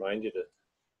to remind you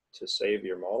to save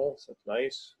your model. So it's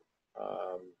nice.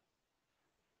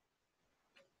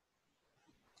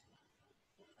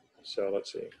 So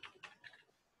let's see.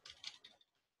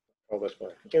 Oh, that's my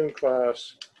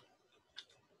in-class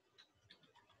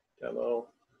demo.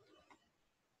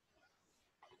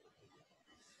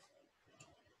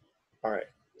 All right,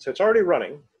 so it's already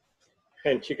running,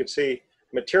 and you can see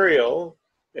material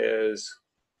is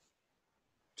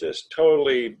just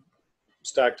totally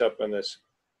stacked up in this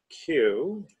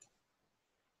queue.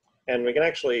 And we can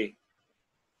actually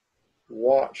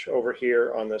watch over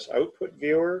here on this output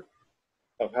viewer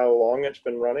of how long it's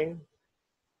been running.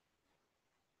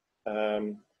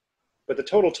 But the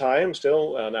total time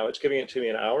still, now it's giving it to me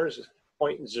in hours, is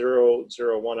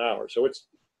 0.001 hours. So it's,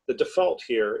 the default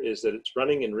here is that it's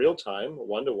running in real time,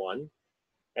 1-to-1,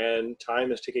 and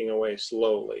time is ticking away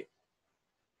slowly.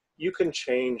 You can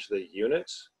change the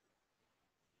units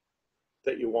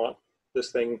that you want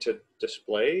this thing to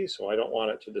display. So I don't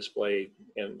want it to display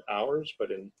in hours,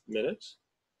 but in minutes.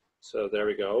 So there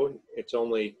we go. It's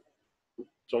only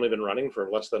been running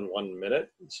for less than 1 minute.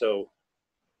 So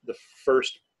the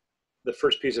first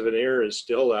piece of veneer is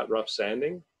still that rough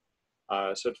sanding.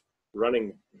 So it's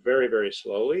running very, very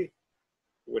slowly,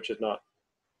 which is not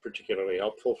particularly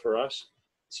helpful for us.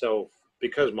 So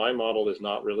because my model is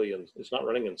not really it's not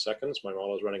running in seconds, my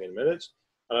model is running in minutes,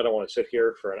 and I don't want to sit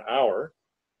here for an hour,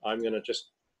 I'm going to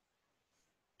just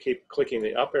keep clicking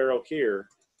the up arrow here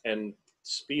and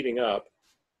speeding up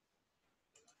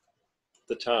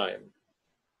the time.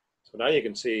 So now you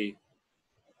can see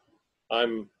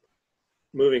I'm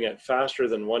moving at faster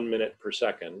than 1 minute per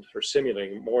second, or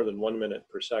simulating more than 1 minute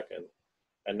per second.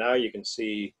 And now you can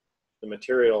see the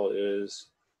material is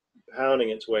pounding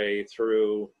its way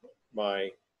through my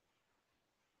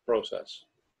process.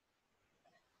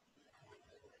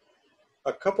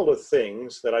 A couple of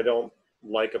things that I don't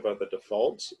like about the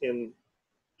defaults in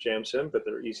Jaamsim, but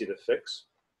they're easy to fix,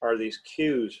 are these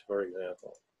queues, for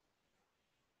example.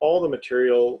 All the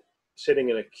material sitting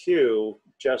in a queue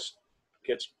just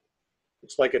gets,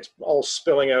 it's like it's all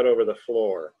spilling out over the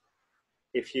floor.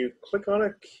 If you click on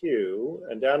a queue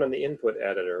and down in the input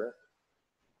editor,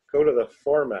 go to the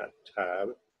Format tab,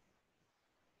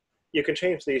 you can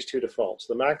change these two defaults,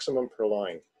 the maximum per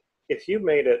line. If you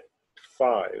made it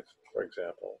 5, for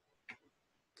example,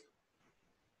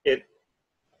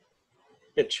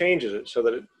 it changes it so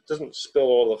that it doesn't spill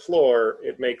all over the floor.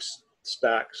 It makes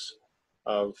stacks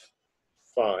of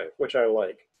 5, which I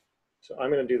like. So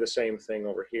I'm going to do the same thing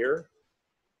over here.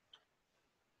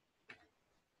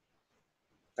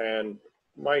 And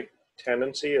my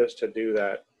tendency is to do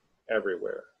that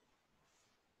everywhere.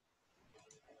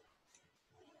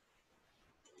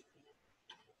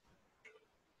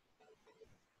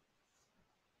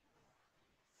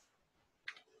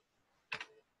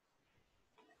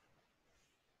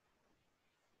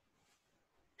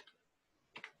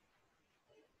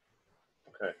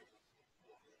 Okay.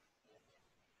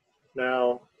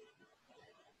 Now,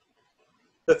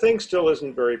 the thing still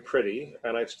isn't very pretty,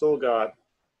 and I've still got,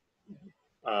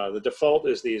 the default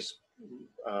is these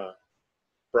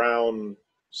brown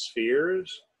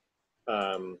spheres,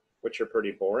 which are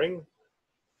pretty boring.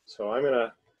 So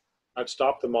I've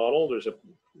stopped the model. There's a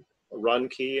run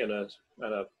key and a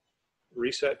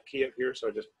reset key up here. So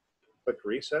I just click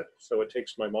reset. So it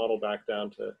takes my model back down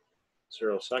to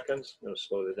 0 seconds. I'm going to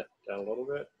slow it down a little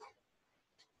bit.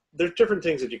 There's different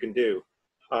things that you can do.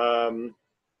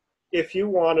 If you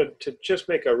wanted to just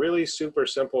make a really super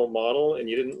simple model and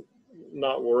you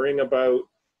not worrying about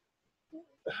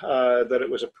that it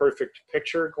was a perfect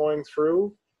picture going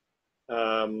through,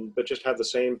 but just have the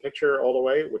same picture all the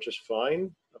way, which is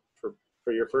fine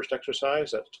for your first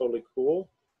exercise. That's totally cool.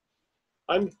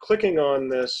 I'm clicking on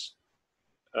this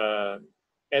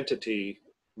entity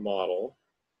model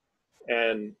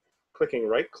and clicking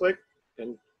right click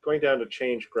and going down to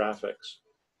change graphics.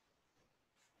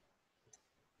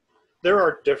 There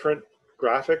are different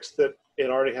graphics that it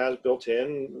already has built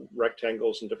in,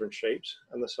 rectangles and different shapes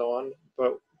and so on.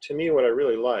 But to me, what I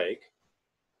really like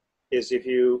is if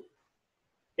you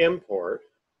import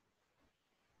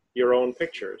your own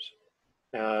pictures.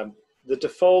 The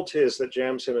default is that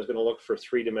Jaamsim is going to look for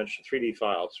 3D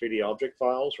files, 3D object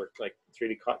files, or like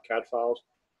 3D CAD files,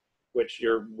 which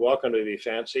you're welcome to be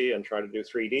fancy and try to do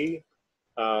 3D.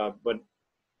 But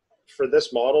for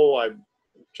this model, I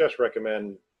just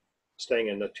recommend staying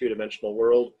in the 2-dimensional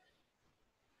world.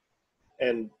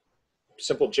 And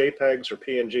simple JPEGs or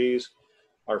PNGs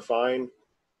are fine.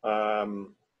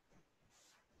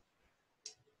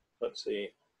 Let's see.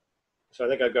 So I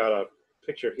think I've got a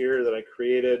picture here that I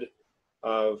created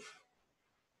of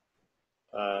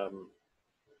kind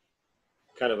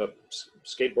of a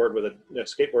skateboard with a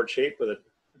skateboard shape with a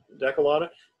decal on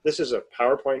it. This is a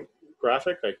PowerPoint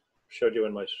graphic I showed you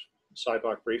in my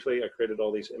SciPoc briefly. I created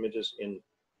all these images in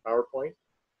PowerPoint.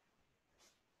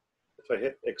 If I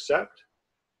hit accept,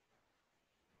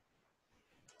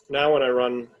 now when I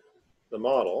run the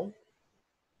model,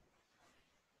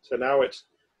 so now it's,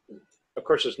 of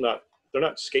course it's not, they're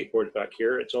not skateboards back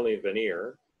here, it's only a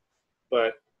veneer,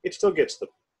 but it still gets the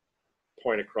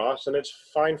point across, and it's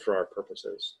fine for our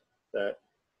purposes that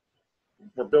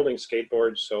we're building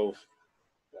skateboards. So,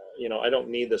 you know, I don't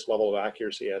need this level of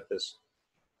accuracy at this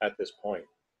point.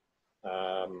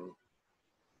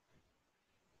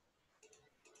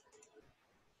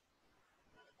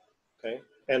 Okay,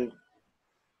 and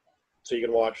so you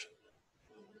can watch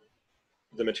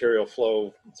the material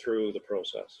flow through the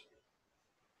process.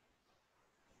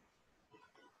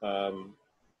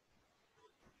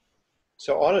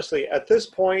 So honestly, at this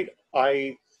point,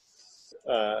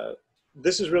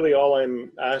 this is really all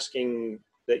I'm asking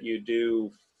that you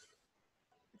do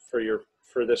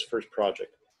for this first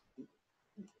project.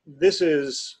 This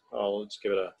is, let's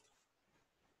give it a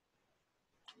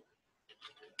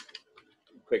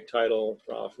quick title,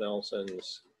 Ralph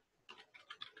Nelson's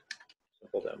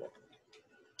simple demo.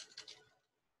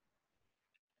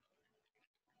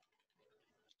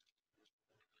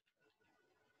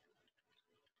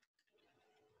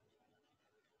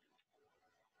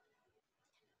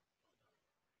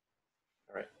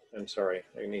 I'm sorry,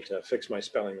 I need to fix my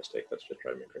spelling mistake. That's just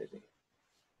driving me crazy.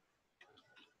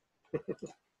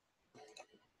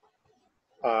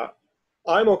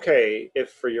 I'm okay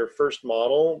if for your first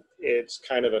model, it's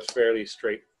kind of a fairly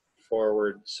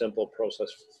straightforward, simple process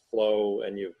flow,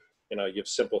 and you've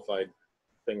simplified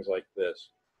things like this.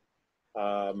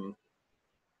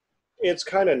 It's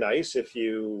kind of nice if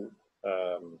you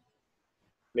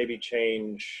maybe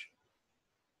change,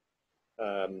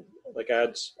 like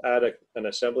add an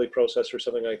assembly process or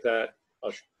something like that.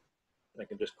 I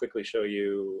can just quickly show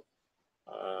you.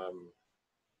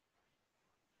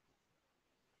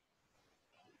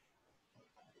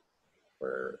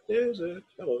 Where is it?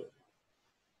 Hello.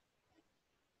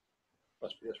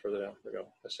 Must be just further down. There we go.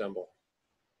 Assemble.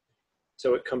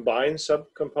 So it combines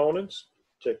subcomponents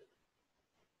to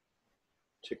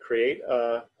create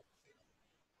the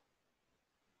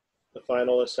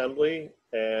final assembly.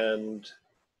 And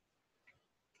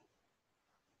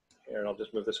here, I'll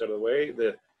just move this out of the way.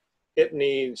 It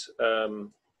needs a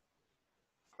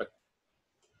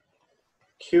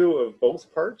queue of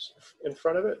both parts in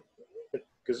front of it,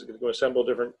 because it's going to assemble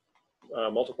different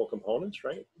multiple components,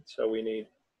 right? So we need,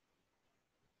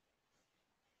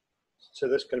 so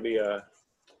this can be a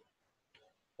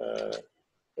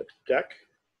deck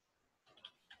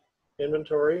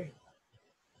inventory.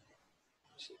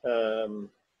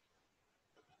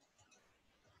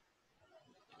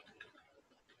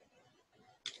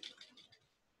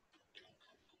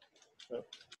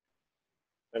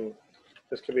 And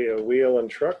this could be a wheel and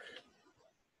truck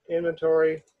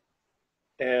inventory.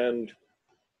 And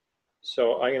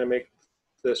so I'm going to make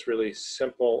this really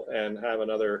simple and have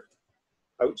another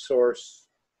outsource.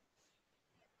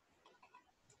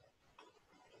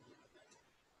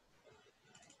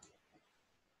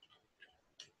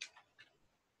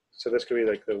 So this could be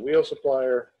like the wheel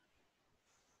supplier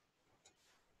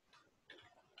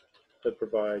that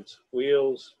provides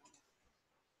wheels.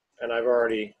 And I've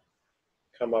already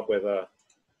come up with a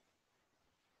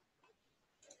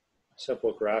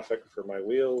simple graphic for my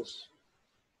wheels.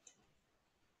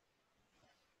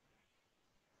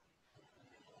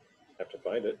 I have to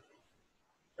find it.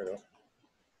 There we go.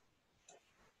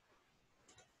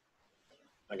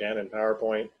 Again, in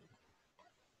PowerPoint,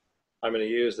 I'm going to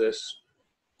use this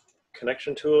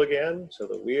connection tool again. So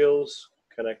the wheels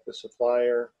connect the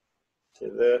supplier to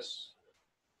this.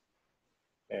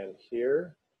 And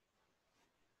here,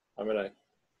 I'm going to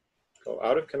go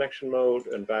out of connection mode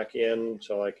and back in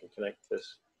so I can connect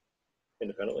this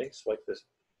independently. Select this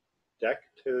deck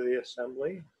to the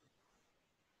assembly.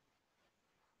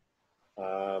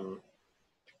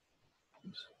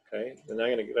 Okay, and now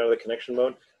I'm going to get out of the connection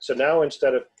mode. So now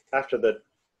instead of, after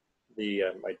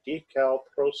my decal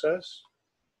process,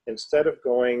 instead of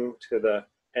going to the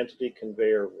entity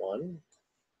conveyor 1,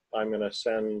 I'm going to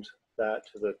send that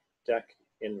to the deck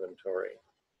inventory.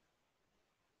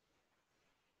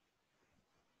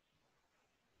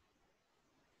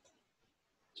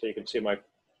 So you can see my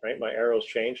arrows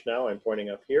change now. I'm pointing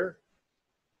up here.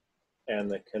 And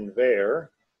the conveyor,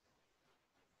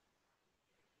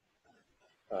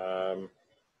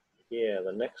 yeah,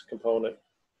 the next component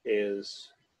is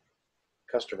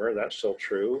customer. That's still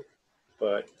true.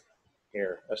 But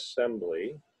here,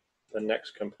 assembly, the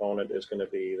next component is going to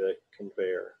be the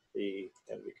conveyor, the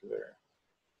MV conveyor.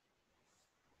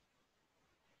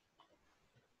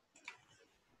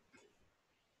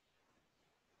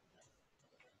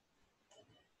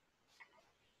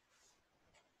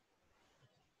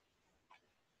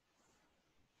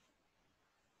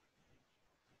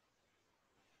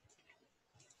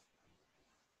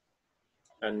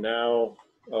 And now,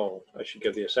 oh, I should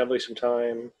give the assembly some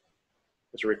time.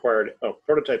 It's a required,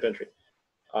 prototype entry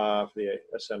for the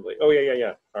assembly. Oh,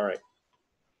 yeah. All right.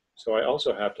 So I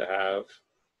also have to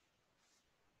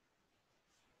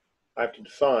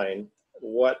define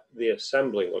what the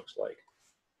assembly looks like.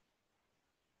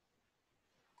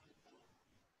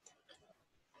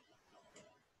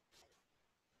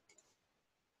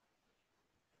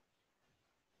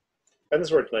 And this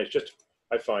is where it's nice, just,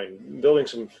 I find, building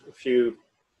a few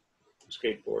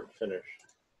skateboard finished.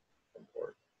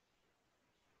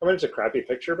 I mean, it's a crappy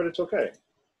picture, but it's okay.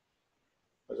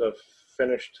 It's a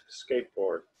finished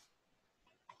skateboard.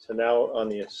 So now on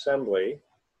the assembly,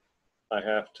 I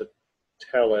have to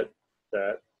tell it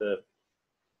that the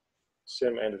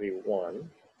sim entity 1,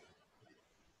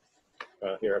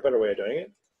 here, a better way of doing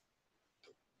it,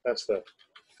 that's the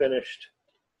finished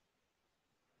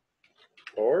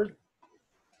board.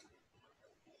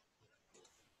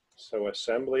 So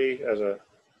assembly as a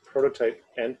prototype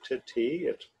entity,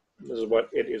 this is what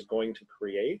it is going to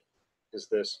create, is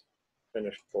this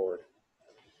finished board.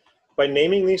 by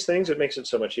naming these things, it makes it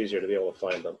so much easier to be able to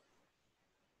find them.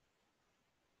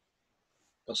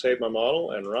 I'll save my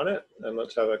model and run it, and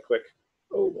let's have a quick,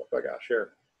 oh my gosh,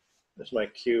 here. There's my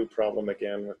Q problem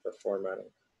again with the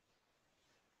formatting.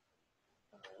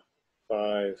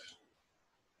 5,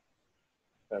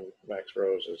 and max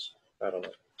rows is, I don't know,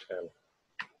 10.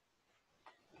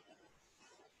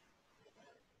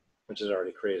 Which is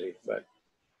already crazy, but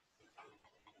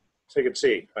so you can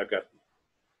see,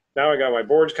 now I got my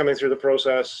boards coming through the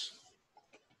process.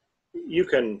 You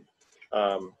can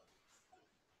kind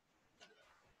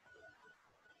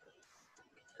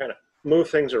of move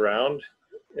things around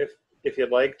if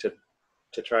you'd like to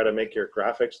try to make your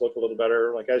graphics look a little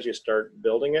better. Like as you start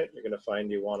building it, you're going to find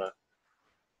you want to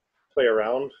play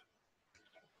around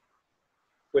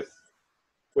with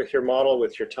your model,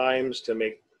 with your times to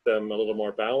make them a little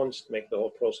more balanced, make the whole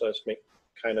process make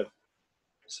kind of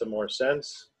some more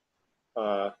sense.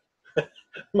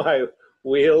 My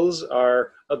wheels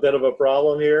are a bit of a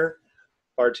problem here,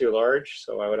 far too large,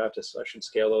 so I should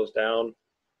scale those down.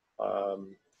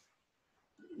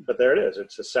 But there it is.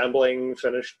 It's assembling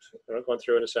finished, going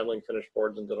through and assembling finished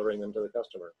boards and delivering them to the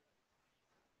customer.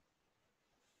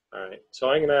 All right, so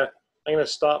I'm gonna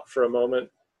stop for a moment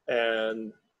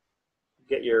and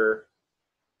get your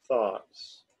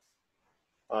thoughts.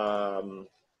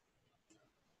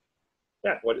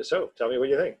 Yeah, so tell me what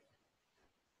you think.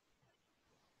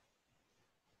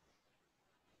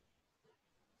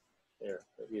 Here,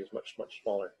 maybe it's much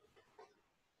smaller.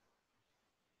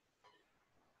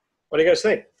 What do you guys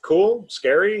think? Cool?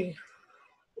 Scary?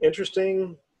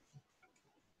 Interesting?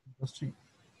 Interesting.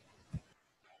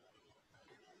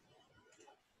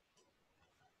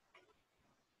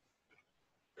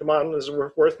 Come on, this is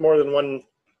worth more than one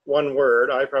word.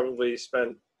 I probably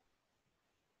spent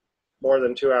more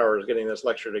than 2 hours getting this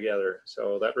lecture together,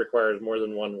 so that requires more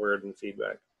than one word in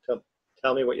feedback.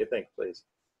 Tell me what you think, please.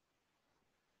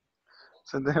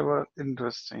 So they were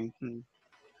interesting.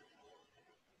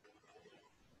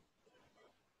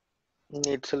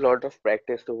 Needs a lot of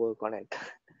practice to work on it.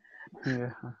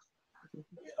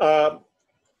 Yeah.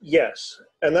 Yes,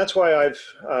 and that's why I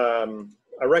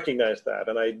recognize that,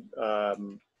 and I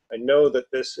know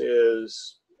that this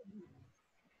is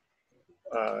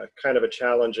kind of a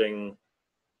challenging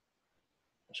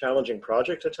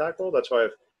project to tackle. That's why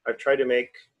I've tried to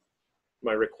make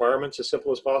my requirements as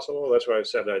simple as possible. That's why I've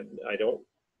said I don't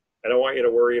want you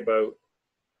to worry about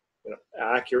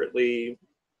accurately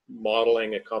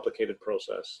modeling a complicated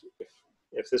process.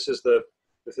 If this is the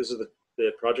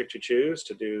project you choose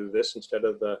to do this instead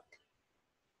of the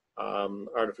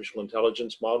artificial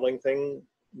intelligence modeling thing,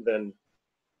 then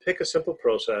pick a simple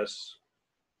process.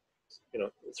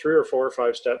 3 or 4 or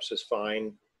 5 steps is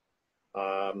fine,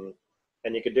 and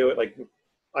you could do it. Like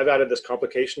I've added this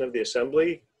complication of the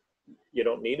assembly. You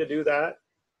don't need to do that.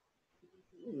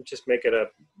 Just make it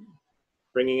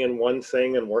bringing in one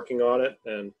thing and working on it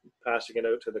and passing it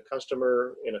out to the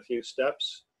customer in a few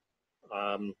steps.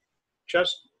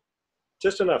 Just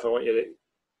enough. I want you to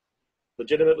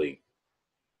legitimately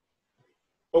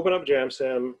open up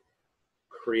Jaamsim,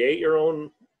 create your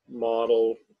own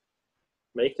model,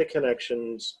 make the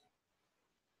connections,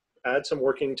 add some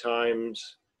working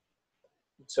times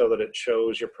so that it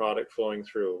shows your product flowing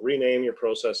through. Rename your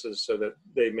processes so that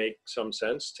they make some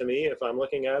sense to me if I'm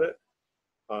looking at it.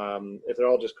 If they're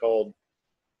all just called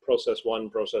process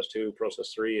 1, process 2,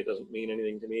 process 3, it doesn't mean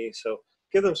anything to me. So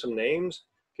give them some names,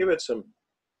 give it some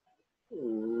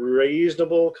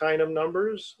reasonable kind of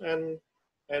numbers, and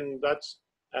that's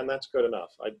good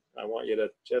enough. I want you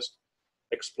to just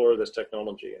explore this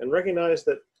technology and recognize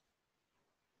that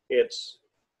it's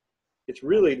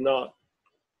really not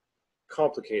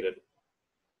complicated.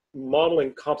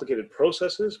 Modeling complicated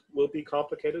processes will be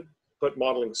complicated, but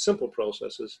modeling simple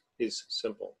processes is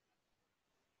simple.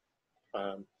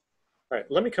 All right,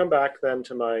 let me come back then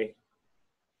to my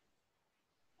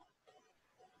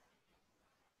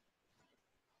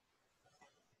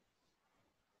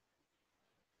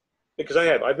because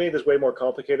I've made this way more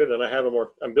complicated, and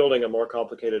I'm building a more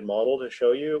complicated model to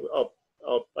show you.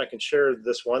 I can share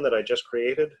this one that I just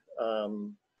created,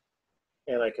 and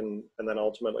then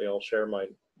ultimately I'll share my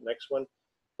next one.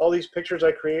 All these pictures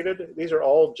I created, these are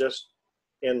all just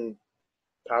in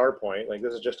PowerPoint. Like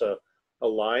this is just a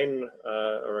line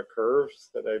or a curve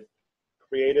that I've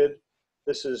created.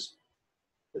 This is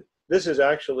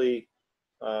actually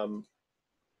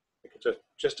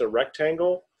just a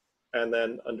rectangle. And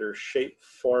then under shape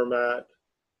format,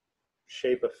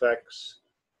 shape effects,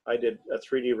 I did a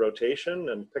 3D rotation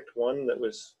and picked one that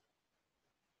was,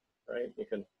 right, you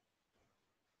can,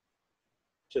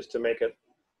 just to make it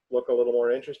look a little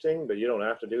more interesting, but you don't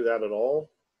have to do that at all.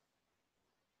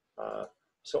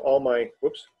 So all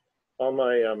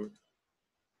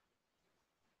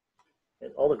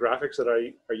the graphics that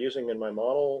I are using in my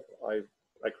model, I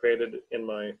created in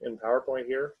PowerPoint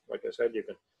here. Like I said, you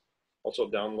can also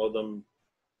download them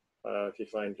if you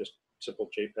find just simple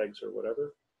JPEGs or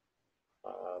whatever.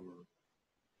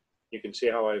 You can see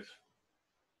how I've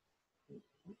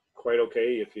quite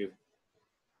okay if you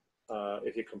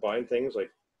combine things,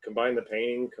 like combine the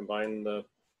painting, combine the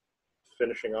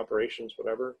finishing operations,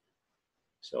 whatever.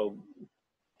 So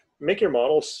make your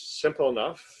model simple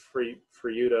enough for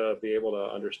you to be able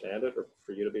to understand it, or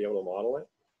for you to be able to model it.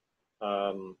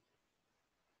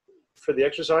 For the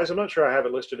exercise, I'm not sure I have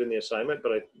it listed in the assignment,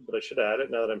 but I should add it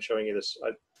now that I'm showing you this.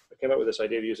 I came up with this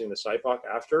idea of using the SciPoc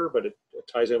after, but it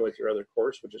ties in with your other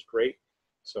course, which is great.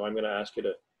 So I'm going to ask you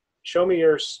to show me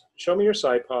your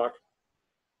SciPoc.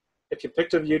 If you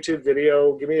picked a YouTube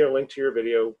video, give me a link to your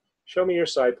video. Show me your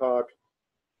SciPoc,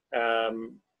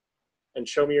 and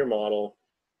show me your model.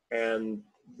 And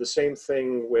the same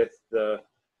thing with the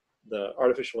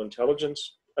artificial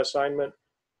intelligence assignment.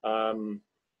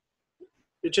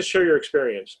 Just share your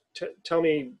experience. Tell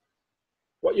me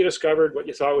what you discovered, what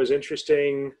you thought was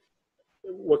interesting,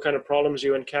 what kind of problems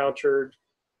you encountered.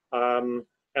 And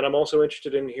I'm also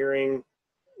interested in hearing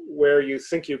where you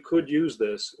think you could use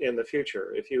this in the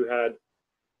future. If you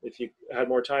had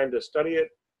more time to study it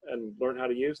and learn how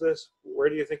to use this, where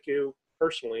do you think you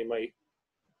personally might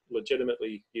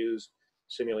legitimately use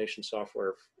simulation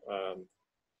software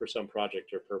for some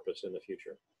project or purpose in the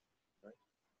future? Right.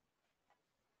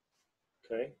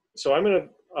 Okay, so I'm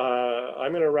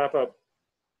gonna wrap up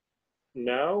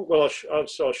now. Well,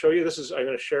 so I'll show you. I'm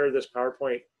going to share this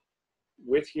PowerPoint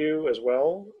with you as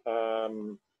well.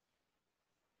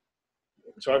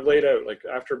 So I've laid out, like,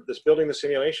 after this building the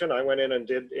simulation, I went in and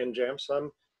did in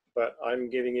Jaamsim, but I'm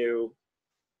giving you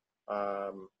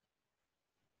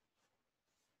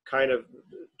kind of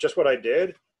just what I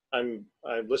did.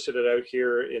 I've listed it out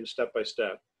here in step by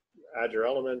step. Add your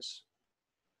elements.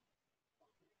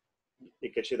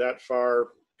 It gets you that far.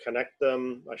 Connect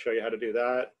them. I show you how to do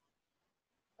that.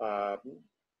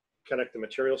 Connect the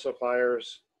material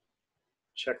suppliers.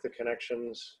 Check the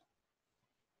connections.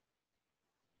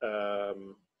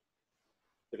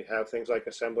 If you have things like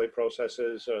assembly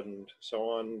processes and so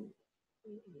on,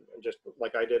 just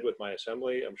like I did with my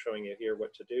assembly, I'm showing you here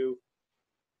what to do.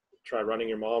 Try running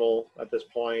your model at this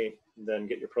point, then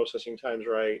get your processing times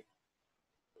right,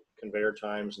 conveyor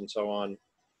times, and so on.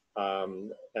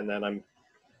 And then I'm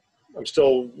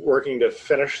still working to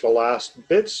finish the last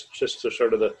bits, just to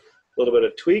sort of the little bit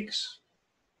of tweaks.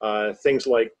 Things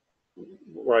like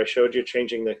where I showed you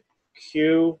changing the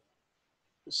queue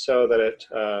so that it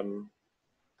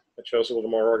shows a little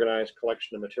more organized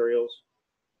collection of materials,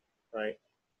 right?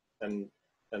 And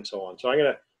so on. So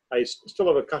I still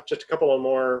have just a couple of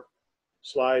more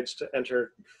slides to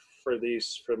enter for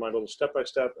my little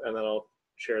step-by-step, and then I'll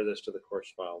share this to the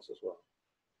course files as well.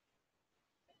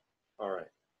 All right.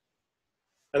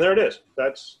 And there it is.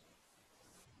 That's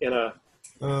in a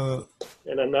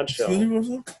nutshell. Excuse me,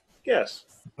 Professor? Yes.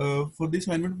 For the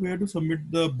assignment, we have to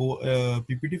submit the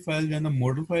PPT file and a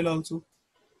model file also,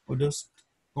 or just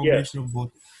combination of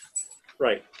both?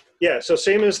 Right. Yeah. So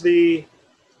same as the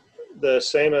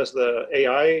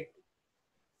AI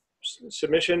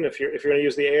submission. If you're going to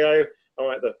use the AI, I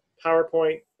want the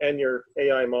PowerPoint and your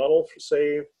AI model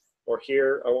saved. Or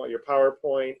here, I want your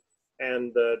PowerPoint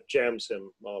and the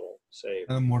Jaamsim model saved.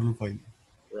 And a model file.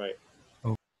 Right.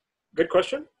 Oh. Good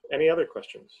question. Any other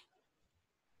questions?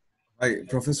 Hi,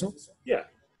 Professor. Yeah.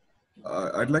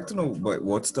 I'd like to know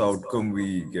what's the outcome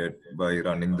we get by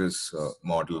running this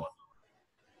model?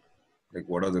 Like,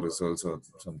 what are the results or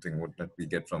something that we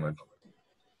get from it?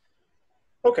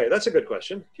 Okay, that's a good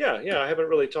question. Yeah, I haven't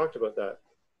really talked about that.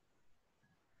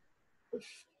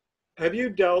 Have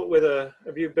you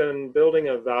been building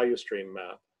a value stream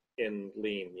map in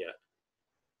Lean yet?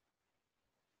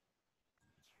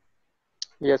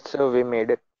 Yes, sir, we made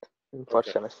it in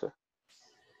first semester.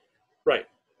 Right.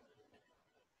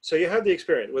 So you had the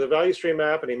experience with a value stream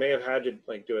map, and he may have had you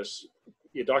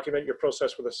you document your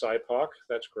process with a SciPoc.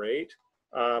 That's great.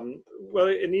 Well,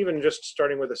 and even just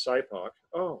starting with a SciPoc.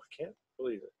 Oh, I can't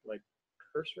believe it. My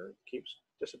cursor keeps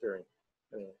disappearing.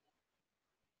 Anyway.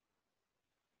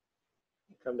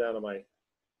 Come down to my.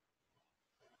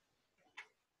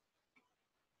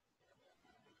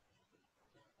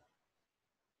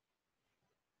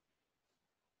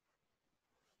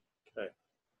 Okay.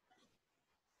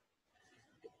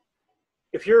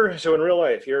 So in real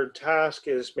life, your task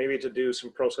is maybe to do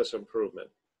some process improvement,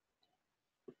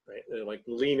 right? Like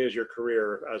lean is your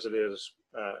career as it is,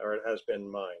 or it has been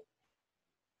mine.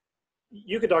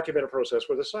 You could document a process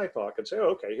with a SciPoc and say,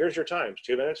 oh, okay, here's your times,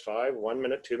 2 minutes, 5, 1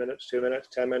 minute, 2 minutes, 2 minutes,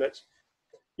 10 minutes.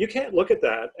 You can't look at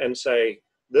that and say,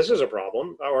 this is a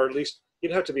problem, or at least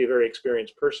you'd have to be a very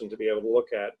experienced person to be able to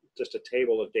look at just a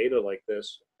table of data like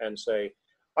this and say,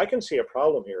 I can see a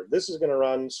problem here. This is going to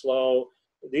run slow.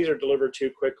 These are delivered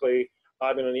too quickly.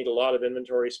 I'm going to need a lot of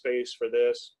inventory space for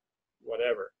this,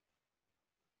 whatever.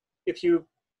 If you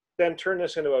then turn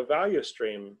this into a value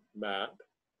stream map,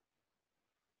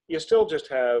 you still just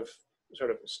have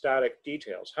sort of static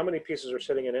details. How many pieces are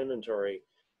sitting in inventory?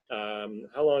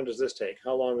 How long does this take?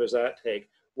 How long does that take?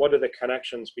 What are the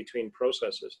connections between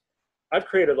processes? I've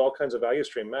created all kinds of value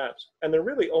stream maps, and they're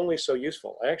really only so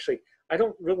useful. I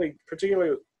don't really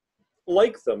particularly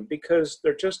like them because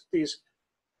they're just these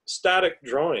static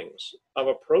drawings of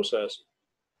a process,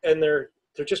 and they're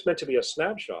just meant to be a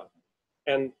snapshot.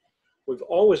 And we've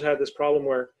always had this problem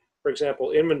where, for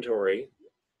example, inventory,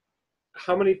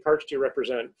 how many parts do you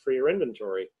represent for your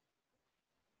inventory?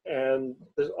 And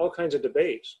there's all kinds of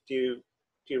debates. Do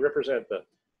you represent the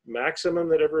maximum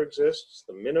that ever exists,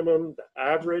 the minimum, the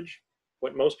average?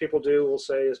 What most people do will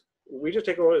say is, we just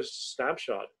take a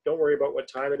snapshot. Don't worry about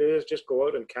what time it is, just go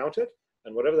out and count it,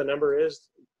 and whatever the number is,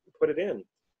 put it in.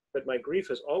 But my grief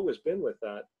has always been with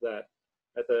that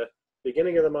at the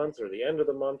beginning of the month or the end of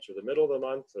the month or the middle of the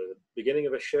month or the beginning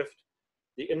of a shift,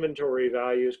 the inventory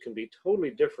values can be totally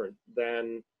different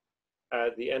than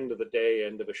at the end of the day,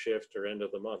 end of a shift, or end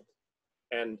of the month.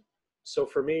 And so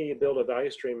for me, you build a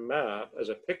value stream map as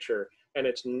a picture, and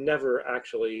it's never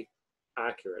actually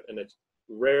accurate, and it's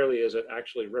rarely is it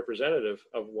actually representative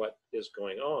of what is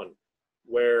going on.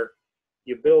 Where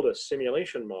you build a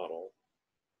simulation model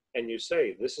and you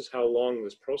say, this is how long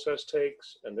this process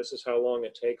takes, and this is how long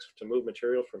it takes to move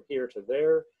material from here to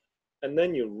there, and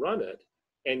then you run it,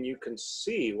 and you can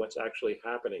see what's actually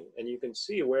happening, and you can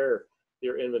see where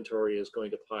your inventory is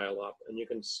going to pile up, and you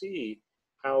can see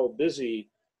how busy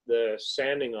the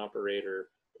sanding operator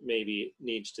maybe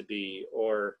needs to be,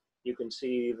 or you can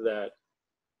see that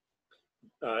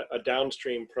a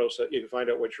downstream process, you can find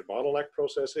out what your bottleneck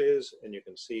process is, and you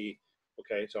can see,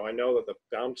 okay, so I know that the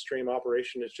downstream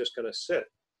operation is just going to sit,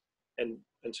 and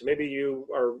so maybe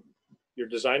you're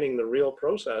designing the real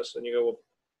process, and you go, well,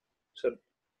 so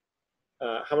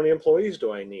how many employees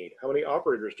do I need? How many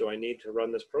operators do I need to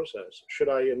run this process? Should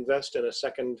I invest in a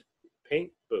second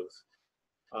paint booth?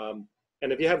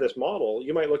 And if you have this model,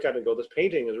 you might look at it and go, this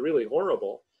painting is really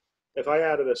horrible. If I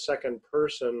added a second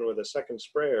person with a second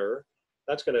sprayer,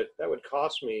 that would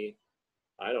cost me,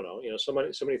 I don't know, so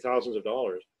many thousands of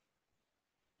dollars.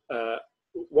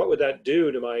 What would that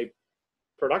do to my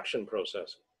production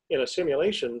process? In a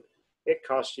simulation, it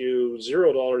costs you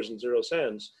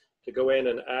 $0.00 to go in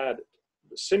and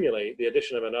simulate the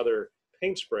addition of another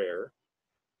paint sprayer,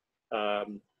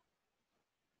 and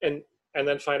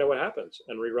then find out what happens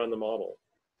and rerun the model.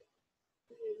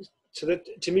 So that,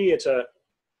 to me,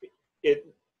 it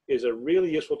is a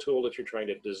really useful tool if you're trying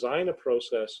to design a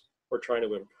process or trying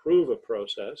to improve a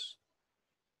process.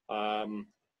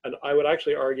 And I would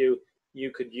actually argue you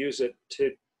could use it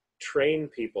to train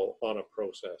people on a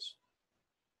process.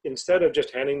 Instead of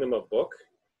just handing them a book,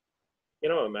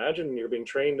 imagine you're being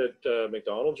trained at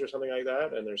McDonald's or something like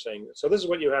that, and they're saying, so this is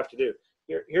what you have to do.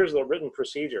 Here's the written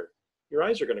procedure. Your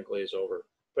eyes are going to glaze over.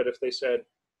 But if they said,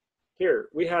 here,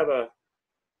 we have a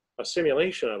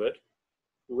simulation of it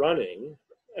running,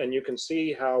 and you can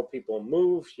see how people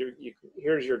move.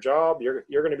 Here's your job. You're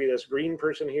going to be this green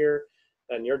person here,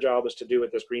 and your job is to do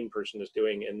what this green person is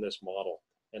doing in this model.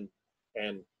 And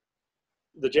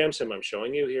the Jaamsim I'm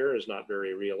showing you here is not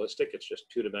very realistic. It's just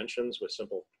 2 dimensions with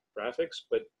simple graphics,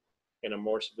 but in a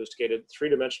more sophisticated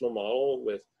 3-dimensional model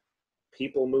with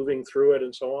people moving through it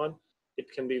and so on, it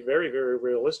can be very, very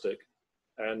realistic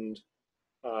and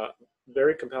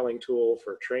very compelling tool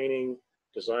for training,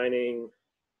 designing,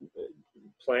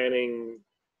 planning,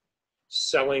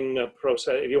 selling a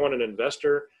process. If you want an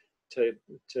investor to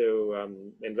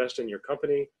invest in your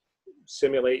company,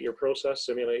 simulate your process,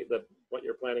 simulate what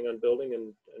you're planning on building,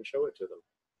 and show it to them.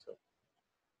 So,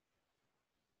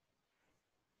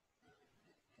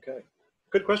 okay,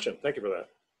 good question. Thank you for that.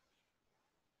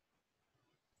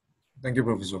 Thank you,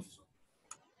 Professor.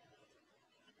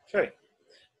 Okay,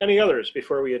 any others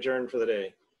before we adjourn for the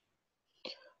day?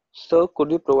 So could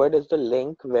you provide us the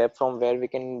link from where we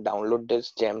can download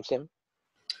this Jaamsim?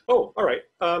 Oh, all right.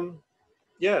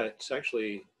 Yeah, it's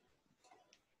actually,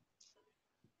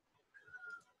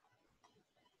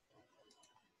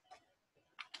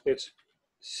 it's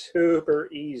super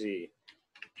easy.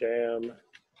 Jaamsim.com.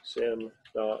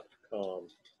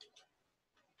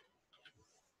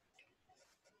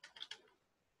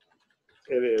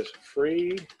 It is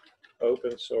free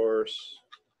open source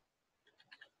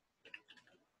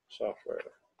software.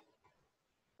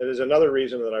 It is another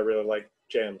reason that I really like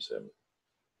Jaamsim.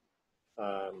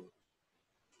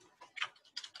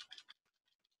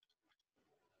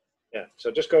 Yeah,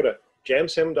 so just go to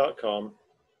jaamsim.com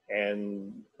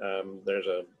and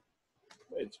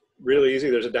it's really easy.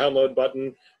 There's a download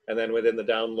button, and then within the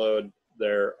download,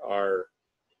 there are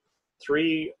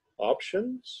 3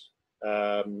 options.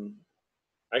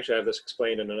 Actually, I have this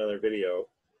explained in another video.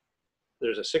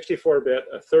 There's a 64-bit,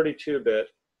 a 32-bit,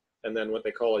 and then what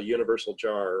they call a universal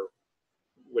jar,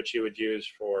 which you would use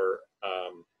for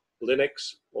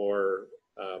Linux or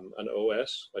an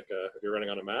OS, like if you're running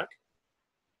on a Mac.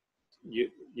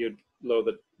 You'd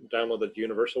download the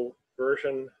universal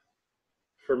version.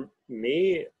 For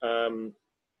me,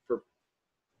 for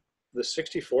the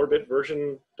 64-bit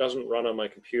version doesn't run on my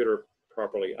computer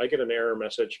properly. I get an error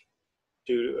message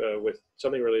with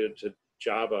something related to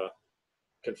Java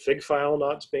config file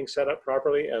not being set up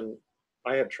properly, and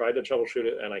I have tried to troubleshoot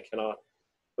it and I cannot.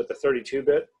 But the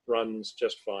 32-bit runs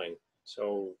just fine.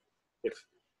 So if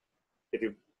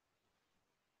you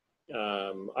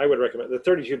I would recommend the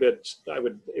 32-bit.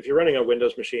 If you're running a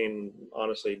Windows machine,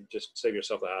 honestly, just save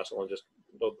yourself the hassle and just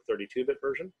load the 32-bit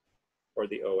version or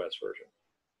the OS version.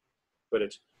 But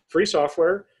it's free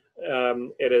software.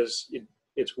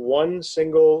 It's one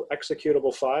single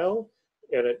executable file,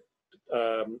 and it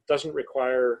doesn't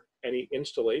require any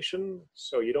installation,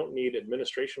 so you don't need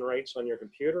administration rights on your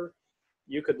computer.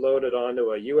 You could load it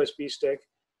onto a USB stick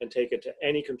and take it to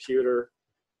any computer.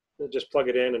 Just plug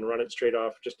it in and run it straight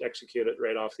off. Just execute it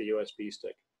right off the USB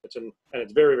stick. And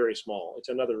it's very, very small. It's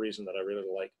another reason that I really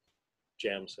like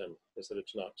Jaamsim, is that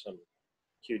it's not some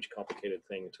huge complicated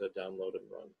thing to download and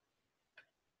run.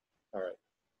 All right.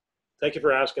 Thank you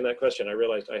for asking that question. I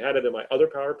realized I had it in my other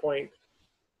PowerPoint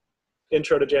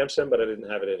intro to Jaamsim, but I didn't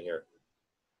have it in here.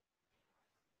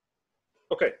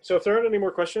 Okay, so if there aren't any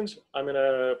more questions,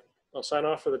 I'll sign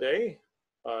off for the day.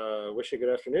 Wish you a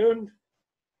good afternoon.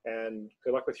 And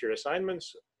good luck with your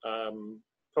assignments.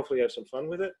 Hopefully you have some fun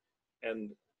with it.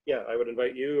 And yeah, I would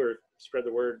invite you, or spread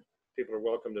the word. People are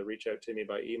welcome to reach out to me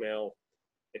by email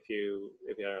if you're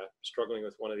struggling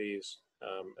with one of these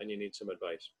and you need some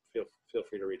advice. Feel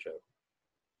free to reach out.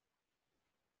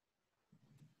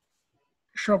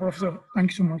 Sure, Professor. Thank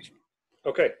you so much.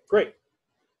 Okay, great.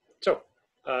 So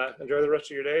enjoy the rest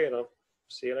of your day, and I'll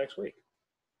see you next week.